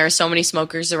down when there are so many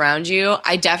smokers around you?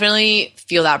 I definitely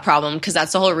feel that problem because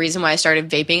that's the whole reason why I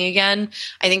started vaping again.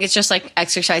 I think it's just like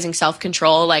exercising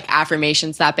self-control, like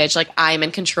affirmations, that bitch, like I'm in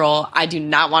control. I do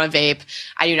not want to vape.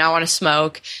 I do not want to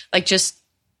smoke. Like just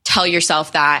tell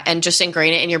yourself that and just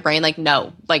ingrain it in your brain. Like,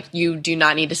 no, like you do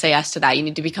not need to say yes to that. You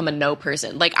need to become a no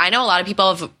person. Like I know a lot of people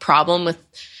have a problem with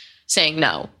saying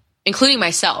no, including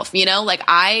myself, you know, like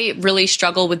I really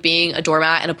struggle with being a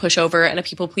doormat and a pushover and a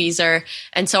people pleaser.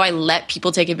 And so I let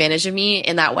people take advantage of me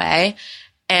in that way.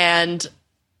 And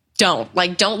don't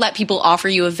let people offer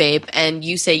you a vape and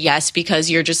you say yes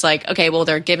because you're just like, okay, well,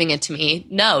 they're giving it to me.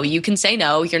 No, you can say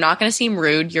no. You're not going to seem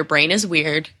rude. Your brain is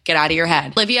weird. Get out of your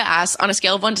head. Olivia asks, on a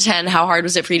scale of 1 to 10, how hard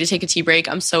was it for you to take a tea break?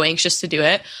 I'm so anxious to do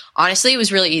it. Honestly, it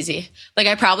was really easy. Like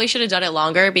I probably should have done it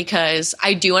longer because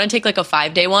I do want to take like a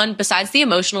 5-day one. Besides the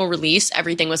emotional release,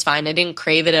 everything was fine. I didn't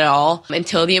crave it at all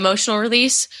until the emotional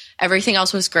release. Everything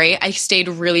else was great. I stayed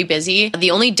really busy. The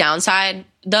only downside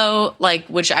though, like,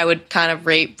 which I would kind of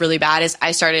rate really bad is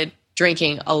I started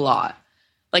drinking a lot.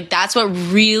 Like that's what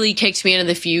really kicked me into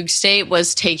the fugue state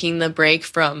was taking the break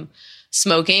from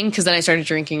smoking because then I started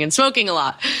drinking and smoking a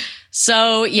lot.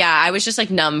 So yeah, I was just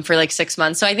like numb for like 6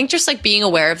 months. So I think just like being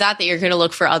aware of that you're going to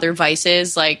look for other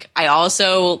vices. Like I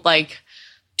also like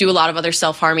do a lot of other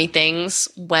self-harmy things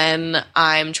when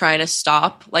I'm trying to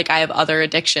stop. Like I have other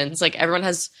addictions. Like everyone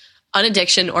has an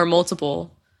addiction or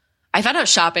multiple. I found out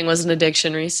shopping was an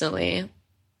addiction recently.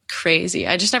 Crazy.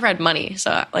 I just never had money.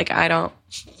 So like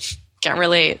can't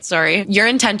relate. Sorry. Your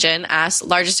intention asks,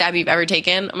 largest dab you've ever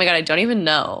taken. Oh my God, I don't even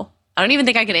know. I don't even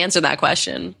think I can answer that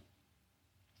question.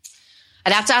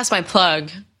 I'd have to ask my plug.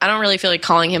 I don't really feel like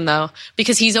calling him though,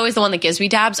 because he's always the one that gives me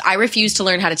dabs. I refuse to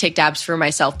learn how to take dabs for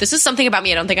myself. This is something about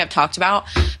me I don't think I've talked about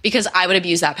because I would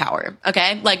abuse that power.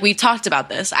 Okay. Like we've talked about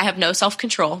this. I have no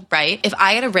self-control, right? If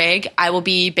I get a rig, I will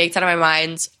be baked out of my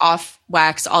mind off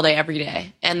wax all day, every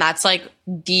day. And that's like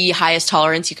the highest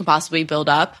tolerance you can possibly build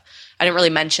up. I didn't really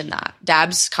mention that.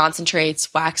 Dabs,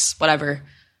 concentrates, wax, whatever,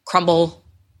 crumble.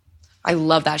 I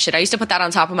love that shit. I used to put that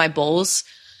on top of my bowls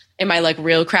in my like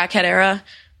real crackhead era.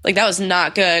 Like that was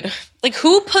not good. Like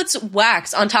who puts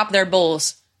wax on top of their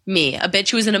bowls? Me, a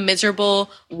bitch who was in a miserable,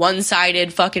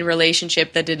 one-sided fucking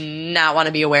relationship that did not want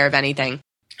to be aware of anything.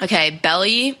 Okay,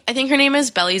 Belly, I think her name is.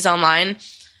 Belly's online.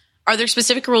 Are there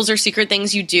specific rules or secret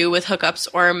things you do with hookups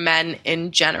or men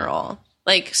in general?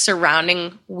 Like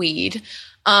surrounding weed.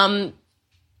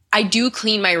 I do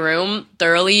clean my room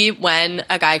thoroughly when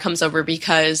a guy comes over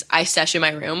because I sesh in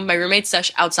my room. My roommates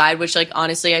sesh outside, which like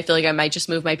honestly, I feel like I might just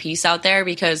move my piece out there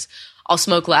because I'll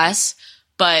smoke less.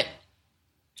 But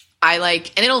I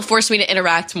like, and it'll force me to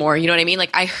interact more. You know what I mean?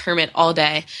 Like I hermit all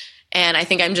day and I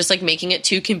think I'm just like making it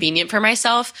too convenient for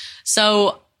myself.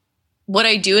 So what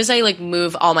I do is I like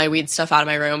move all my weed stuff out of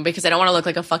my room because I don't want to look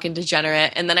like a fucking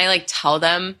degenerate. And then I like tell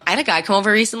them, I had a guy come over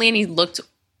recently and he looked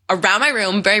around my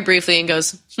room very briefly and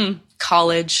goes,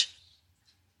 college.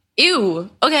 Ew.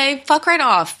 Okay. Fuck right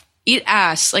off. Eat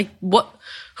ass. Like what?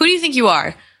 Who do you think you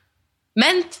are?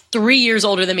 Men 3 years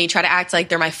older than me try to act like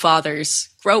they're my fathers.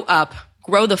 Grow up.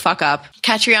 Grow the fuck up.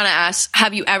 Catriona asks,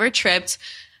 have you ever tripped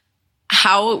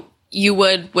how you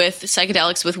would with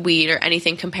psychedelics with weed or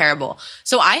anything comparable?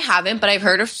 So I haven't, but I've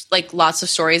heard of like lots of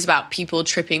stories about people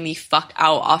tripping the fuck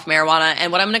out off marijuana.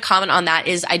 And what I'm going to comment on that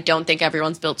is I don't think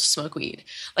everyone's built to smoke weed.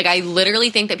 Like I literally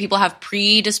think that people have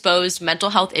predisposed mental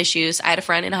health issues. I had a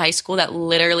friend in high school that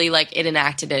literally like it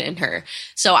enacted it in her.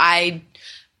 So I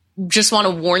just want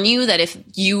to warn you that if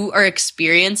you are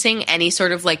experiencing any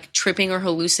sort of like tripping or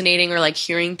hallucinating or like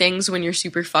hearing things when you're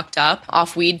super fucked up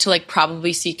off weed, to like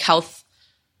probably seek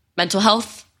mental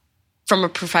health from a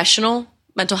professional,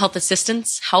 mental health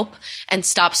assistance help, and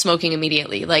stop smoking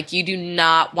immediately. Like you do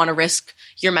not want to risk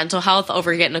your mental health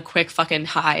over getting a quick fucking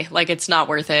high. Like it's not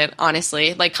worth it,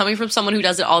 honestly. Like coming from someone who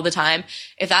does it all the time,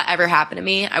 if that ever happened to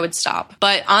me, I would stop.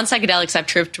 But on psychedelics, I've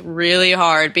tripped really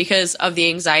hard because of the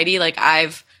anxiety. Like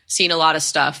I've seen a lot of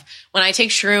stuff. When I take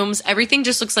shrooms, everything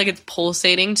just looks like it's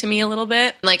pulsating to me a little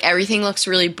bit. Like everything looks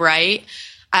really bright.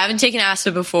 I haven't taken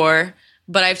acid before,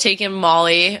 but I've taken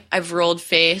Molly, I've rolled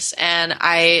face, and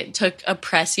I took a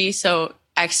Pressy, so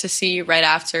ecstasy, right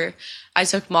after I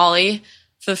took Molly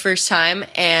for the first time,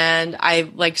 and I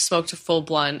like smoked a full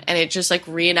blunt, and it just like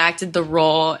reenacted the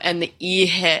roll and the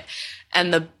E-hit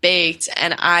and the baked,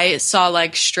 and I saw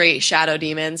like straight shadow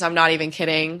demons. I'm not even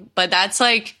kidding, but that's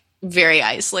like very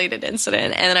isolated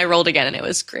incident. And then I rolled again and it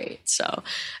was great. So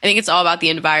I think it's all about the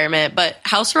environment, but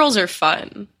house rolls are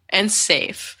fun and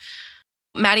safe.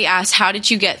 Maddie asks, how did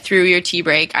you get through your tea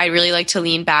break? I really like to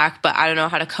lean back, but I don't know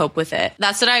how to cope with it.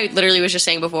 That's what I literally was just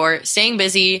saying before. Staying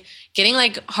busy, getting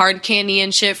like hard candy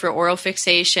and shit for oral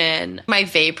fixation. My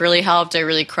vape really helped. I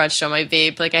really crutched on my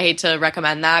vape. Like I hate to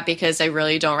recommend that because I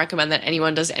really don't recommend that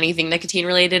anyone does anything nicotine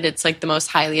related. It's like the most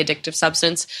highly addictive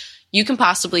substance you can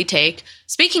possibly take.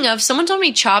 Speaking of, someone told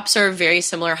me chops are a very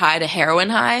similar high to heroin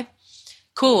high.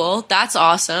 Cool. That's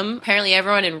awesome. Apparently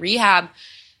everyone in rehab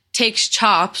takes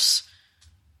chops.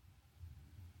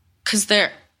 Because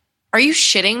are you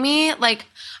shitting me? Like,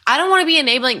 I don't want to be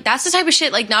enabling. That's the type of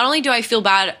shit. Like, not only do I feel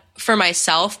bad for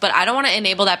myself, but I don't want to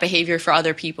enable that behavior for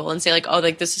other people and say like, oh,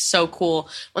 like this is so cool.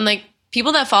 When like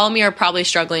people that follow me are probably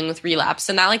struggling with relapse,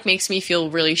 and that like makes me feel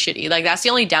really shitty. Like that's the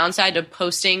only downside to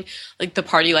posting like the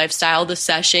party lifestyle, the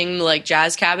seshing, like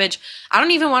jazz cabbage. I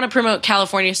don't even want to promote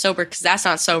California sober because that's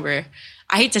not sober.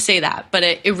 I hate to say that, but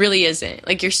it really isn't.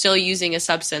 Like you're still using a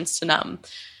substance to numb.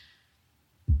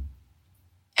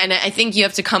 And I think you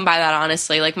have to come by that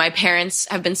honestly. Like my parents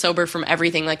have been sober from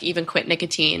everything, like even quit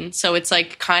nicotine. So it's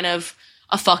like kind of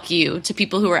a fuck you to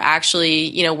people who are actually,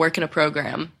 you know, working a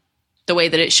program the way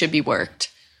that it should be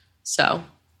worked. So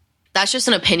that's just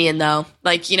an opinion though.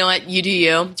 Like, you know what? You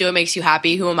do what makes you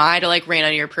happy. Who am I to like rain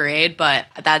on your parade? But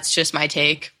that's just my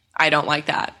take. I don't like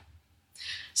that.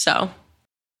 So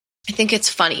I think it's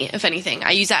funny, if anything.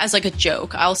 I use that as like a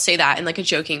joke. I'll say that in like a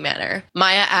joking manner.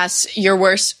 Maya asks, your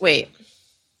worst... Wait.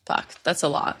 Fuck, that's a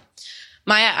lot.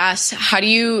 Maya asks, how do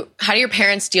your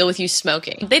parents deal with you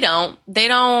smoking? They don't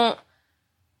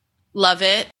love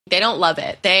it. They don't love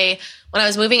it. When I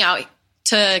was moving out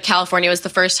to California, it was the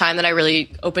first time that I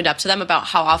really opened up to them about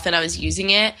how often I was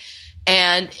using it.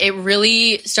 And it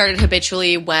really started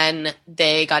habitually when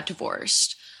they got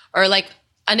divorced. Or like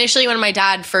initially when my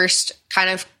dad first kind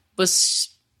of was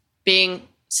being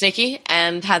sneaky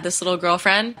and had this little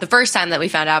girlfriend. The first time that we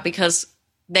found out, because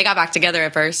they got back together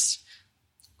at first.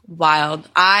 Wild.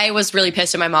 I was really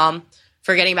pissed at my mom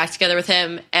for getting back together with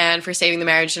him and for saving the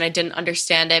marriage. And I didn't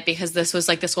understand it because this was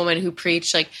like this woman who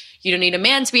preached like, you don't need a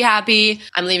man to be happy.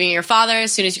 I'm leaving your father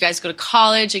as soon as you guys go to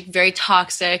college. Like very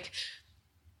toxic.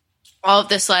 All of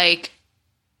this like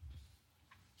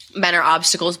men are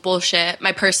obstacles bullshit.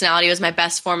 My personality was my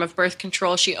best form of birth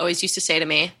control. She always used to say to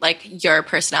me, like, your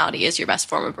personality is your best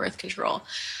form of birth control.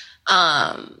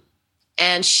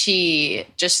 And she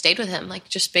just stayed with him, like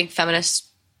just big feminist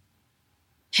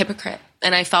hypocrite.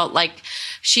 And I felt like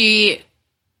she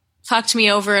fucked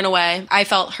me over in a way. I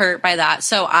felt hurt by that.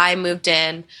 So I moved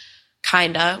in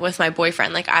kinda with my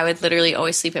boyfriend. Like I would literally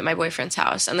always sleep at my boyfriend's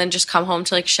house and then just come home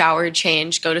to like shower,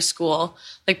 change, go to school,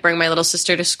 like bring my little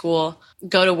sister to school,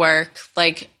 go to work.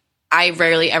 Like I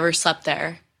rarely ever slept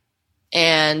there.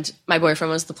 And my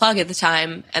boyfriend was the plug at the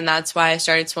time. And that's why I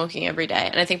started smoking every day.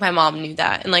 And I think my mom knew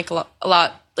that and like a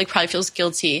lot like probably feels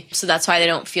guilty. So that's why they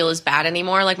don't feel as bad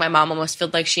anymore. Like my mom almost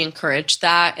felt like she encouraged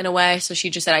that in a way. So she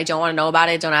just said, I don't want to know about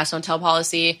it. Don't ask, don't tell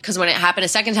policy. Because when it happened a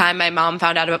second time, my mom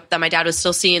found out that my dad was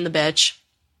still seeing the bitch.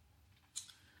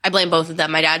 I blame both of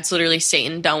them. My dad's literally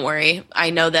Satan. Don't worry.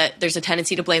 I know that there's a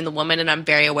tendency to blame the woman and I'm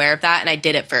very aware of that. And I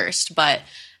did it first. But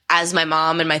as my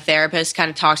mom and my therapist kind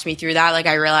of talked me through that, like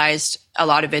I realized a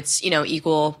lot of it's,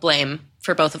 equal blame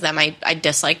for both of them. I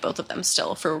dislike both of them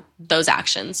still for those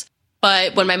actions.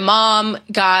 But when my mom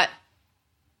got,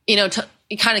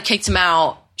 kind of kicked him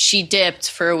out, she dipped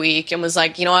for a week and was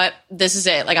like, you know what, this is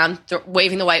it. Like I'm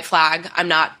waving the white flag. I'm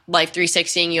not life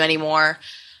 360ing you anymore.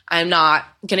 I'm not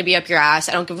going to be up your ass.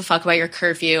 I don't give a fuck about your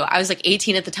curfew. I was like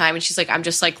 18 at the time. And she's like, I'm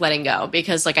just like letting go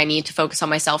because like I need to focus on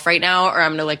myself right now or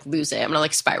I'm going to like lose it. I'm going to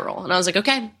like spiral. And I was like,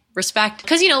 okay, respect.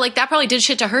 Because, like that probably did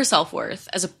shit to her self-worth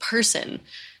as a person.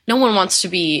 No one wants to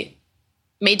be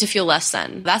made to feel less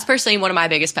than. That's personally one of my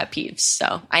biggest pet peeves.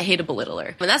 So I hate a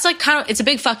belittler. And that's like it's a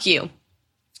big fuck you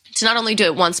to not only do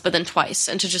it once, but then twice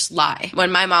and to just lie.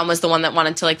 When my mom was the one that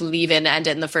wanted to like leave it and end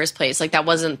it in the first place, like that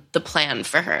wasn't the plan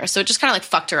for her. So it just kind of like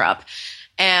fucked her up.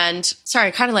 And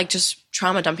sorry, kind of like just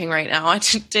trauma dumping right now. I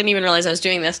didn't even realize I was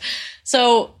doing this.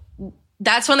 So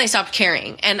that's when they stopped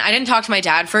caring. And I didn't talk to my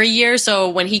dad for a year. So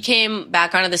when he came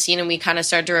back onto the scene and we kind of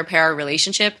started to repair our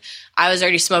relationship, I was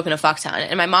already smoking a fuck ton.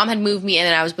 And my mom had moved me in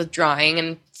and I was withdrawing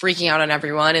and freaking out on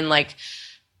everyone and like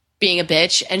being a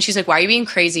bitch. And she's like, why are you being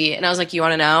crazy? And I was like, you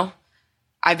want to know?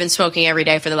 I've been smoking every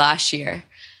day for the last year.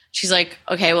 She's like,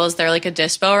 okay, well, is there like a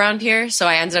dispo around here? So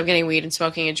I ended up getting weed and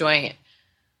smoking a joint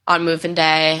on move-in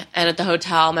day and at the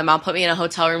hotel. My mom put me in a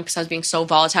hotel room because I was being so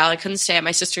volatile. I couldn't stay at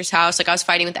my sister's house. Like I was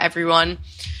fighting with everyone,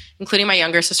 including my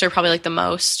younger sister, probably like the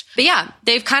most. But yeah,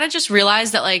 they've kind of just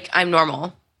realized that like I'm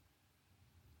normal.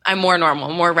 I'm more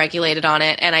normal, more regulated on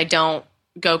it. And I don't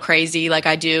go crazy like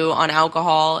I do on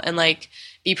alcohol and like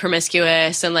be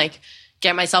promiscuous and like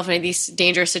get myself into these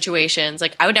dangerous situations.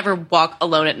 Like I would never walk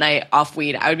alone at night off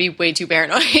weed. I would be way too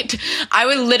paranoid. I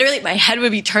would literally, my head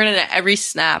would be turning at every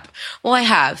snap. Well, I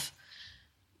have.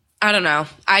 I don't know.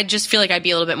 I just feel like I'd be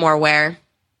a little bit more aware.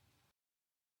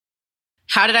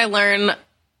 How did I learn?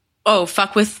 Oh,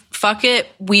 fuck it,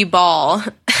 we ball.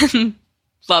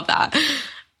 Love that.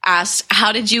 Asked,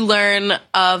 how did you learn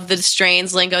of the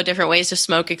strains, lingo, different ways to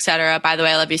smoke, etc.? By the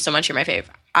way, I love you so much. You're my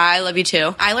favorite. I love you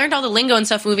too. I learned all the lingo and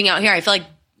stuff moving out here. I feel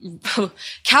like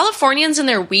Californians and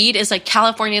their weed is like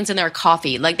Californians and their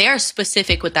coffee. Like they are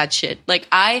specific with that shit. Like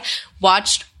I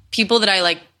watched people that I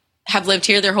like have lived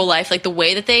here their whole life. Like the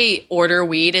way that they order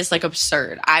weed is like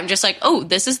absurd. I'm just like, oh,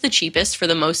 this is the cheapest for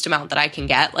the most amount that I can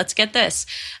get. Let's get this.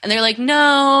 And they're like,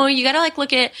 no, you got to like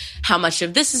look at how much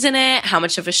of this is in it, how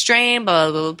much of a strain, blah,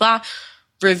 blah, blah, blah.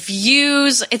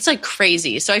 Reviews. It's like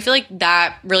crazy. So I feel like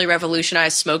that really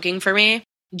revolutionized smoking for me.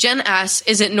 Jen asks,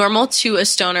 is it normal to a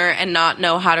stoner and not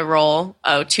know how to roll?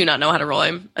 Oh, to not know how to roll,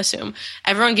 I assume.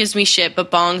 Everyone gives me shit,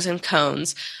 but bongs and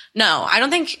cones. No, I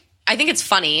think it's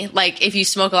funny, like, if you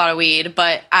smoke a lot of weed,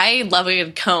 but I love a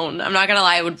good cone. I'm not going to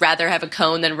lie, I would rather have a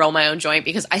cone than roll my own joint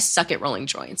because I suck at rolling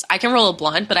joints. I can roll a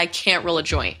blunt, but I can't roll a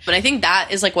joint. But I think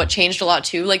that is, like, what changed a lot,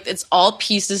 too. Like, it's all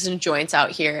pieces and joints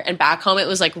out here. And back home, it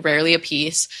was, like, rarely a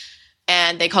piece.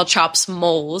 and they call chops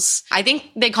moles. I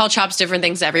think they call chops different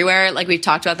things everywhere. Like we've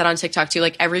talked about that on TikTok too.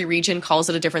 Like every region calls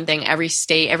it a different thing. Every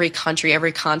state, every country,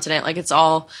 every continent, like it's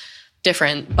all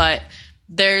different, but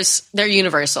they're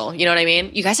universal. You know what I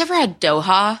mean? You guys ever had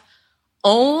Doha?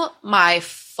 Oh my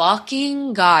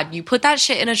fucking God. You put that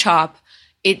shit in a chop.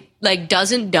 It like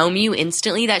doesn't dome you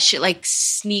instantly. That shit like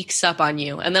sneaks up on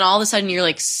you. And then all of a sudden you're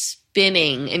like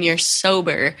spinning and you're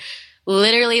sober.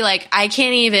 Literally, like, I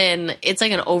can't even, it's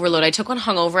like an overload. I took one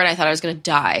hungover and I thought I was going to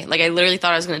die. Like, I literally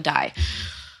thought I was going to die.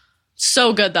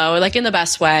 So good, though, like, in the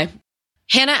best way.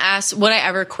 Hannah asks, would I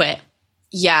ever quit?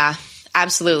 Yeah,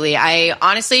 absolutely. I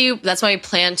honestly, that's my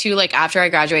plan too. Like, after I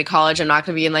graduate college, I'm not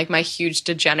going to be in, like, my huge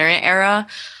degenerate era.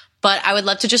 But I would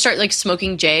love to just start, like,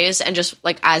 smoking J's and just,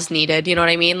 like, as needed. You know what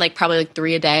I mean? Like, probably, like,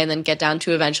 3 a day and then get down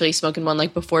to eventually smoking one,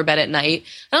 like, before bed at night.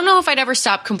 I don't know if I'd ever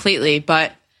stop completely,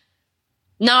 but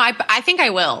no, I think I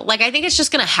will. Like, I think it's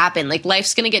just going to happen. Like,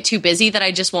 life's going to get too busy that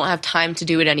I just won't have time to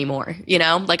do it anymore. You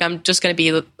know, like, I'm just going to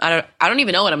be, I don't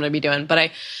even know what I'm going to be doing, but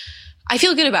I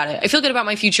feel good about it. I feel good about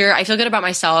my future. I feel good about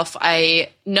myself. I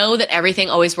know that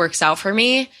everything always works out for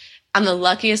me. I'm the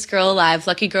luckiest girl alive,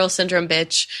 lucky girl syndrome,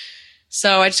 bitch.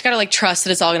 So I just got to like trust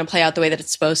that it's all going to play out the way that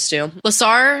it's supposed to.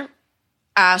 Lasar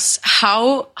asks,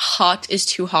 how hot is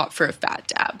too hot for a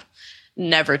fat dab?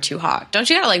 Never too hot. Don't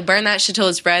you gotta like burn that shit till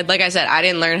it's red? Like I said, I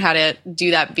didn't learn how to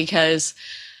do that because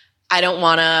I don't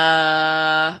want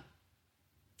to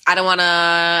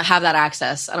have that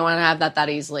access. I don't want to have that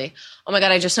easily. Oh my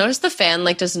God, I just noticed the fan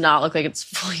like does not look like it's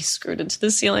fully screwed into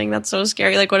the ceiling. That's so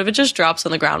scary. Like what if it just drops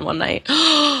on the ground one night?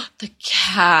 The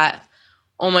cat.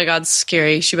 Oh my God,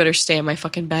 scary. She better stay in my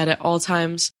fucking bed at all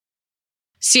times.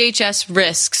 CHS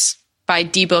Risks by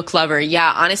D-Book Lover.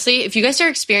 Yeah, honestly, if you guys are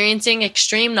experiencing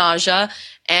extreme nausea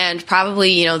and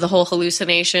probably, you know, the whole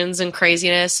hallucinations and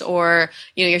craziness, or,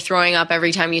 you know, you're throwing up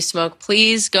every time you smoke,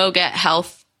 please go get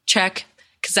health check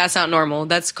because that's not normal.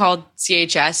 That's called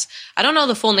CHS. I don't know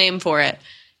the full name for it.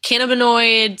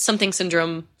 Cannabinoid something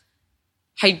syndrome.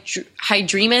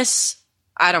 Hydremus.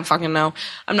 I don't fucking know.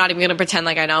 I'm not even going to pretend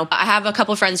like I know. I have a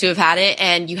couple friends who have had it,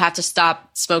 and you have to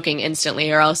stop smoking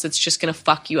instantly or else it's just going to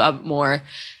fuck you up more.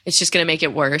 It's just going to make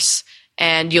it worse.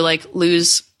 And you like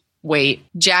lose weight.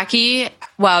 Jackie,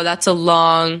 wow, that's a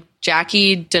long.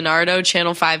 Jackie DiNardo,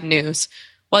 Channel 5 News.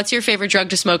 What's your favorite drug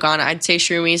to smoke on? I'd say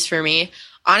shroomies for me.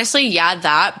 Honestly, yeah,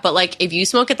 that. But like if you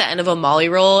smoke at the end of a Molly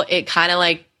roll, it kind of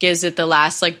like gives it the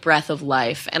last like breath of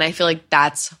life. And I feel like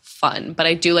that's fun. But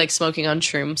I do like smoking on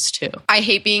shrooms too. I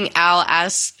hate being Al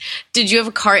asks, did you have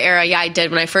a cart era? Yeah, I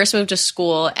did. When I first moved to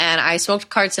school, and I smoked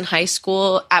carts in high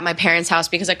school at my parents' house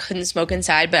because I couldn't smoke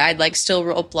inside, but I'd like still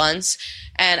roll blunts.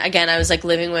 And again, I was like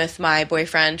living with my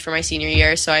boyfriend for my senior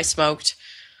year. So I smoked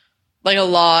like a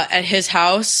lot at his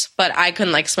house, but I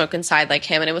couldn't like smoke inside like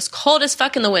him. And it was cold as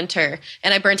fuck in the winter.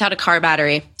 And I burnt out a car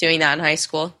battery doing that in high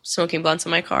school, smoking blunts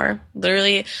in my car.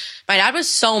 Literally, my dad was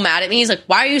so mad at me. He's like,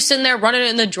 why are you sitting there running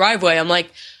in the driveway? I'm like,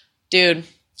 dude,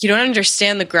 you don't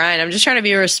understand the grind. I'm just trying to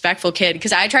be a respectful kid.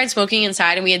 Because I tried smoking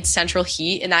inside and we had central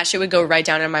heat, and that shit would go right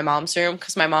down in my mom's room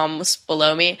because my mom was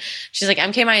below me. She's like,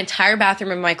 MK, my entire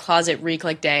bathroom and my closet reek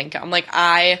like dank. I'm like,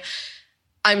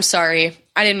 I'm sorry.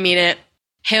 I didn't mean it.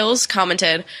 Hales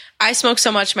commented, I smoke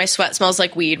so much my sweat smells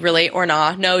like weed. Relate or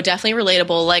nah? No, definitely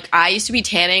relatable. Like I used to be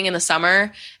tanning in the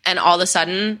summer, and all of a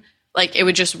sudden, like it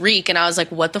would just reek, and I was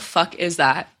like, what the fuck is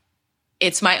that?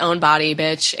 It's my own body,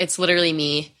 bitch. It's literally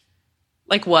me.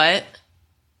 Like what?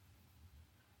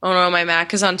 Oh no, my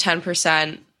Mac is on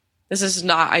 10%. This is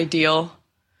not ideal.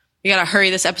 You gotta hurry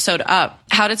this episode up.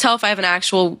 How to tell if I have an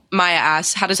actual, Maya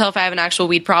asks, how to tell if I have an actual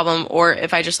weed problem or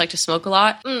if I just like to smoke a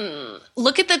lot?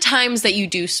 Look at the times that you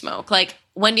do smoke. Like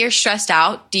when you're stressed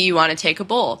out, do you want to take a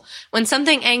bowl? When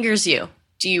something angers you,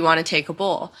 do you want to take a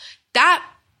bowl? That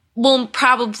will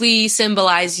probably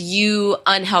symbolize you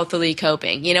unhealthily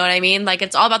coping. You know what I mean? Like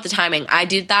it's all about the timing. I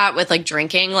did that with like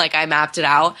drinking. Like I mapped it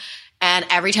out. And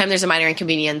every time there's a minor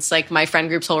inconvenience, like my friend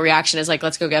group's whole reaction is like,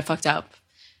 let's go get fucked up.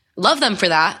 Love them for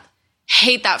that.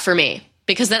 Hate that for me,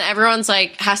 because then everyone's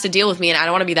like has to deal with me, and I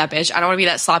don't want to be that bitch. I don't want to be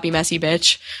that sloppy, messy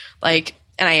bitch. Like,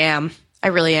 and I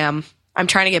really am. I'm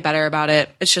trying to get better about it.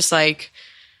 It's just like,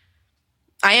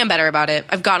 I am better about it.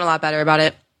 I've gotten a lot better about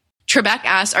it. Trebek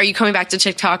asks, are you coming back to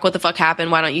TikTok? What the fuck happened?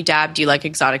 Why don't you dab? Do you like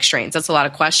exotic strains? That's a lot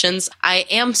of questions. I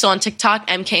am still on TikTok,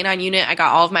 MK9 Unit. I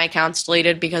got all of my accounts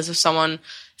deleted because of someone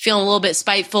feeling a little bit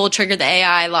spiteful, triggered the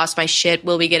AI, lost my shit.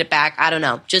 Will we get it back? I don't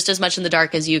know. Just as much in the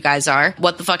dark as you guys are.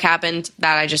 What the fuck happened?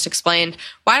 That I just explained.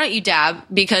 Why don't you dab?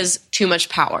 Because too much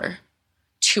power.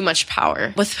 Too much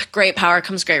power. With great power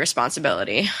comes great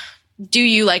responsibility. Do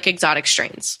you like exotic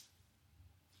strains?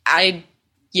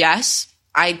 Yes.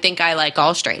 I think I like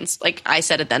all strains. Like I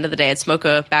said, at the end of the day, I'd smoke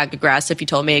a bag of grass if you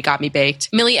told me it got me baked.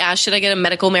 Millie asked, should I get a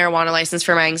medical marijuana license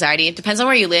for my anxiety? It depends on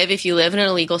where you live. If you live in an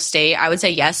illegal state, I would say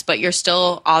yes, but you're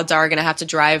still, odds are, going to have to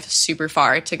drive super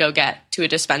far to go get to a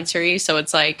dispensary. So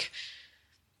it's like,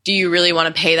 do you really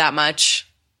want to pay that much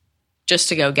just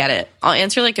to go get it? I'll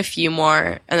answer like a few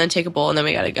more and then take a bowl and then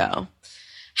we got to go.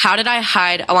 How did I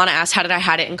hide? Alana asked, how did I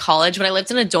hide it in college? When I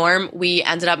lived in a dorm, we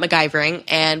ended up MacGyvering,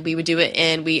 and we would do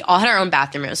it we all had our own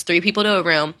bathroom. It was 3 people to a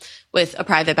room with a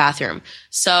private bathroom.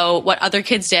 So what other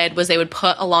kids did was they would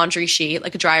put a laundry sheet,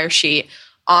 like a dryer sheet,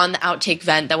 on the outtake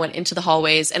vent that went into the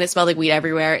hallways, and it smelled like weed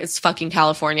everywhere. It's fucking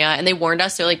California. And they warned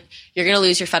us, they're like, you're going to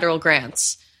lose your federal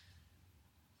grants.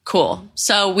 Cool.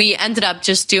 So we ended up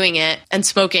just doing it and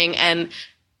smoking, and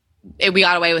we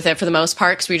got away with it for the most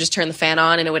part because we just turned the fan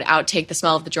on and it would outtake the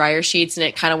smell of the dryer sheets, and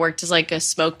it kind of worked as like a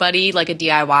smoke buddy, like a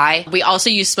DIY. We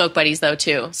also used smoke buddies though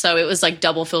too. So it was like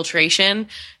double filtration.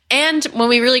 And when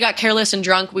we really got careless and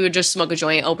drunk, we would just smoke a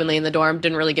joint openly in the dorm.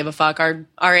 Didn't really give a fuck. Our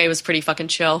RA was pretty fucking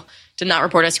chill. Did not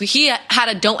report us. He had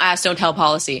a don't ask, don't tell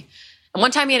policy. And one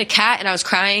time he had a cat and I was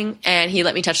crying and he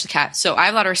let me touch the cat. So I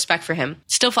have a lot of respect for him.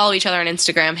 Still follow each other on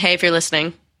Instagram. Hey, if you're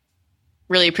listening.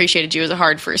 Really appreciated you. It was a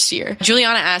hard first year.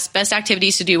 Juliana asked, best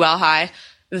activities to do while high?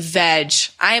 Veg.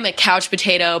 I am a couch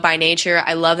potato by nature.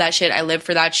 I love that shit. I live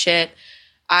for that shit.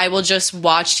 I will just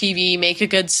watch TV, make a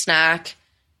good snack,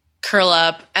 curl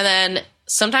up, and then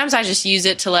sometimes I just use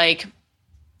it to like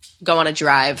go on a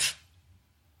drive.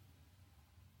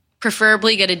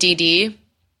 Preferably get a DD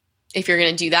if you're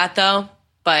going to do that though.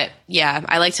 But yeah,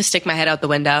 I like to stick my head out the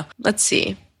window. Let's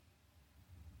see.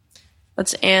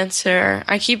 Let's answer.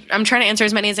 I'm trying to answer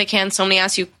as many as I can. Somebody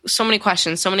asked you so many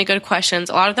questions, so many good questions.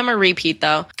 A lot of them are repeat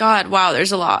though. God, wow,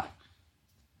 there's a lot.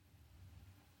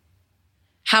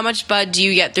 How much bud do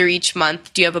you get through each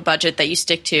month? Do you have a budget that you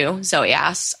stick to? Zoe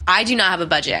asks. I do not have a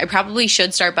budget. I probably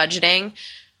should start budgeting.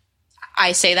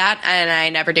 I say that and I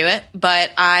never do it, but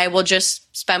I will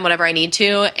just spend whatever I need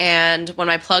to. And when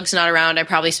my plug's not around, I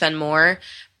probably spend more.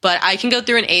 But I can go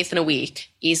through an eighth in a week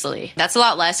easily. That's a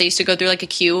lot less. I used to go through like a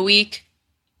Q a week,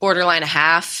 borderline a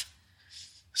half.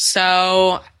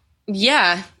 So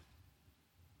yeah.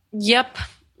 Yep.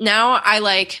 Now I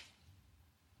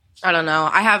don't know.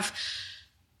 I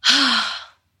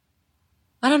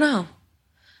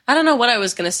don't know what I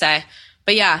was going to say.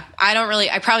 But yeah,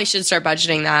 I probably should start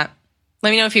budgeting that.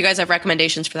 Let me know if you guys have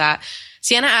recommendations for that.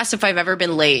 Sienna asked if I've ever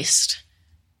been laced.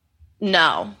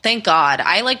 No, thank God.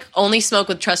 I only smoke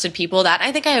with trusted people. That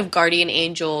I think I have guardian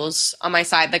angels on my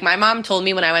side. Like my mom told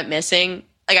me when I went missing,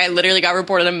 I literally got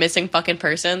reported a missing fucking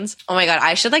persons. Oh my God,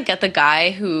 I should get the guy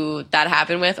who that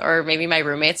happened with, or maybe my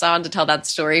roommates on, to tell that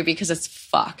story because it's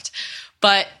fucked.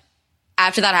 But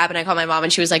after that happened, I called my mom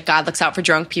and she was like, God looks out for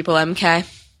drunk people, MK.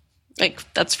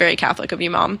 That's very Catholic of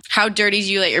you, Mom. How dirty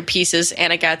do you let your pieces?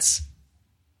 Anna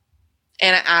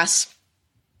asks.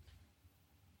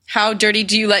 How dirty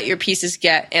do you let your pieces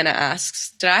get? Anna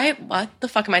asks. What the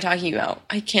fuck am I talking about?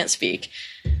 I can't speak.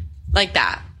 Like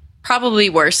that. Probably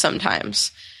worse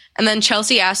sometimes. And then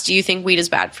Chelsea asked, do you think weed is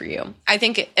bad for you? I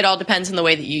think it all depends on the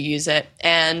way that you use it.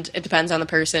 And it depends on the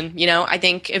person. I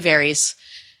think it varies.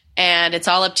 And it's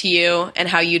all up to you and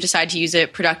how you decide to use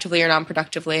it productively or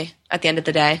non-productively at the end of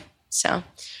the day. So, all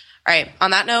right.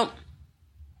 On that note,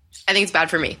 I think it's bad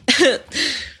for me.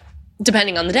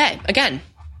 Depending on the day. Again,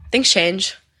 things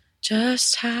change.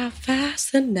 Just how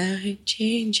fast the night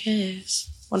changes.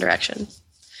 One Direction.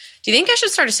 Do you think I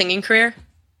should start a singing career?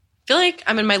 I feel like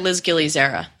I'm in my Liz Gillies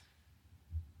era.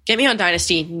 Get me on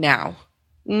Dynasty now.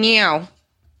 Meow. All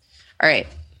right.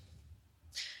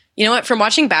 You know what? From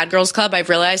watching Bad Girls Club, I've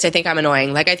realized I think I'm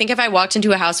annoying. I think if I walked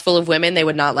into a house full of women, they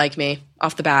would not like me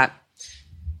off the bat,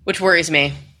 which worries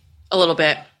me a little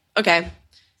bit. Okay.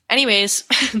 Anyways,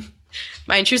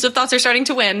 my intrusive thoughts are starting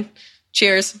to win.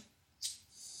 Cheers.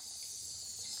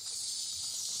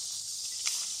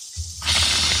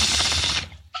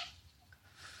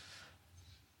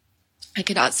 I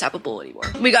cannot stop a bowl anymore.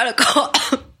 We gotta call.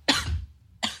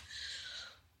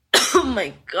 Oh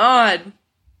my God.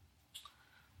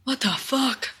 What the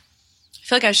fuck? I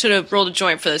feel like I should have rolled a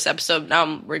joint for this episode. Now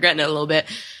I'm regretting it a little bit.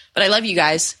 But I love you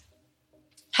guys.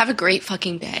 Have a great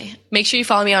fucking day. Make sure you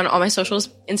follow me on all my socials.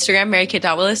 Instagram,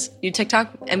 MaryKate.Willis. New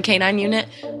TikTok, MK9Unit.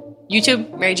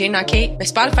 YouTube, Mary Jane Not Kate. My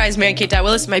Spotify is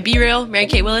MaryKate.Willis. My BeReal, Mary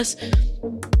Kate Willis.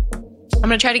 I'm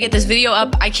going to try to get this video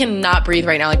up. I cannot breathe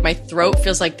right now. My throat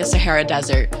feels like the Sahara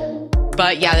Desert.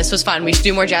 But yeah, this was fun. We should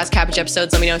do more Jazz Cabbage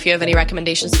episodes. Let me know if you have any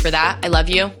recommendations for that. I love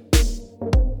you.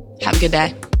 Have a good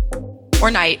day. Or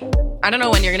night. I don't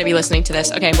know when you're going to be listening to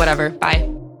this. Okay, whatever. Bye.